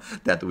Hong Kong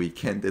that we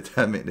can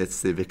determine its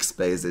civic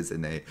space is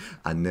in a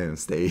unknown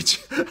stage.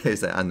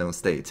 It's an unknown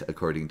state,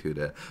 according to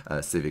the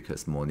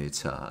Civicus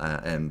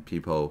Monitor. And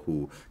people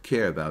who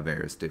care about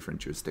various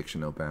different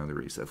jurisdictional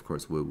boundaries, of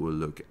course, will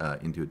look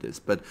into this.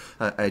 But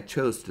I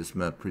chose this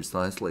map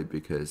precisely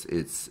because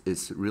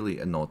it's really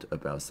not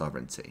about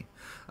sovereignty.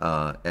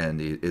 And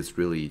it's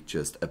really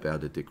just about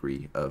the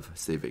degree of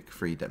civic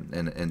freedom,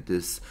 and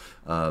this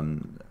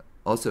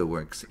also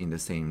works in the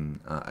same,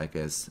 I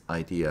guess,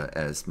 idea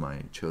as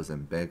my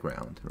chosen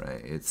background,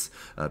 right? It's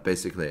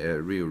basically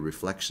a real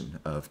reflection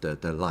of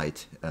the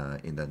light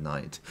in the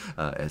night,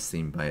 as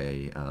seen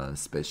by a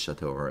space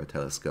shuttle or a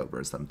telescope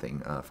or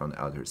something from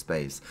outer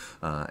space,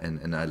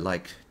 and I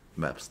like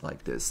maps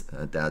like this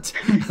that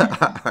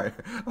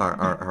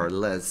are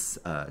less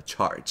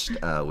charged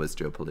with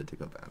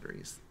geopolitical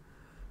boundaries.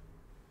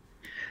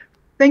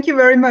 Thank you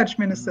very much,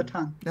 Minister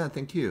Tang. Yeah,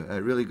 thank you.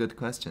 Really good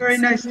questions. Very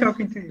nice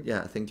talking to you.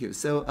 Yeah, thank you.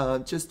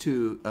 So just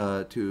to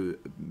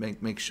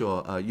make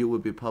sure, you will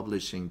be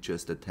publishing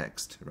just the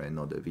text, right,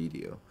 not the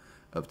video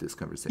of this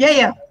conversation.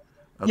 Yeah.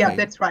 Okay. Yeah,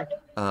 that's right.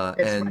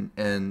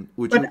 And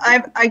would but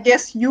you, I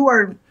guess you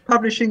are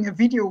publishing a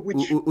video,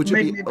 which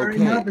made me very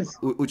nervous.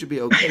 Would you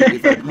be okay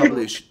if I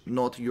publish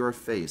not your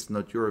face,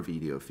 not your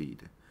video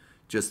feed?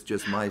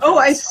 Just my face. Oh,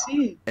 I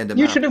see. And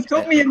you should have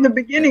told me in the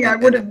beginning. I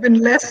would have been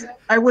less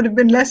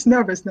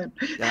nervous then.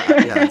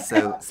 Yeah.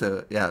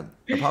 So yeah.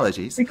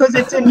 Apologies. Because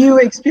it's a new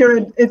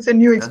experience. It's a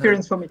new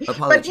experience for me.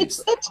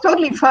 Apologies. But it's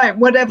totally fine.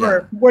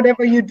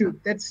 Whatever you do,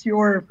 that's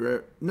your.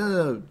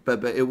 No.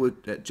 But it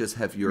would just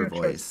have your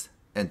voice.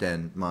 And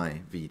then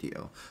my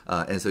video,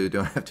 and so you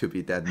don't have to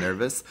be that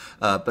nervous.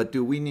 But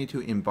do we need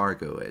to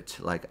embargo it,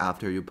 like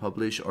after you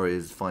publish, or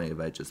is it fine if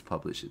I just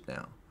publish it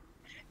now?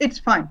 It's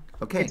fine.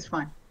 Okay. It's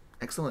fine.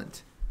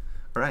 Excellent.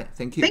 All right.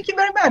 Thank you. Thank you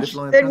very much.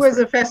 That was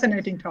a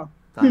fascinating talk.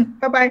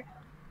 Bye-bye.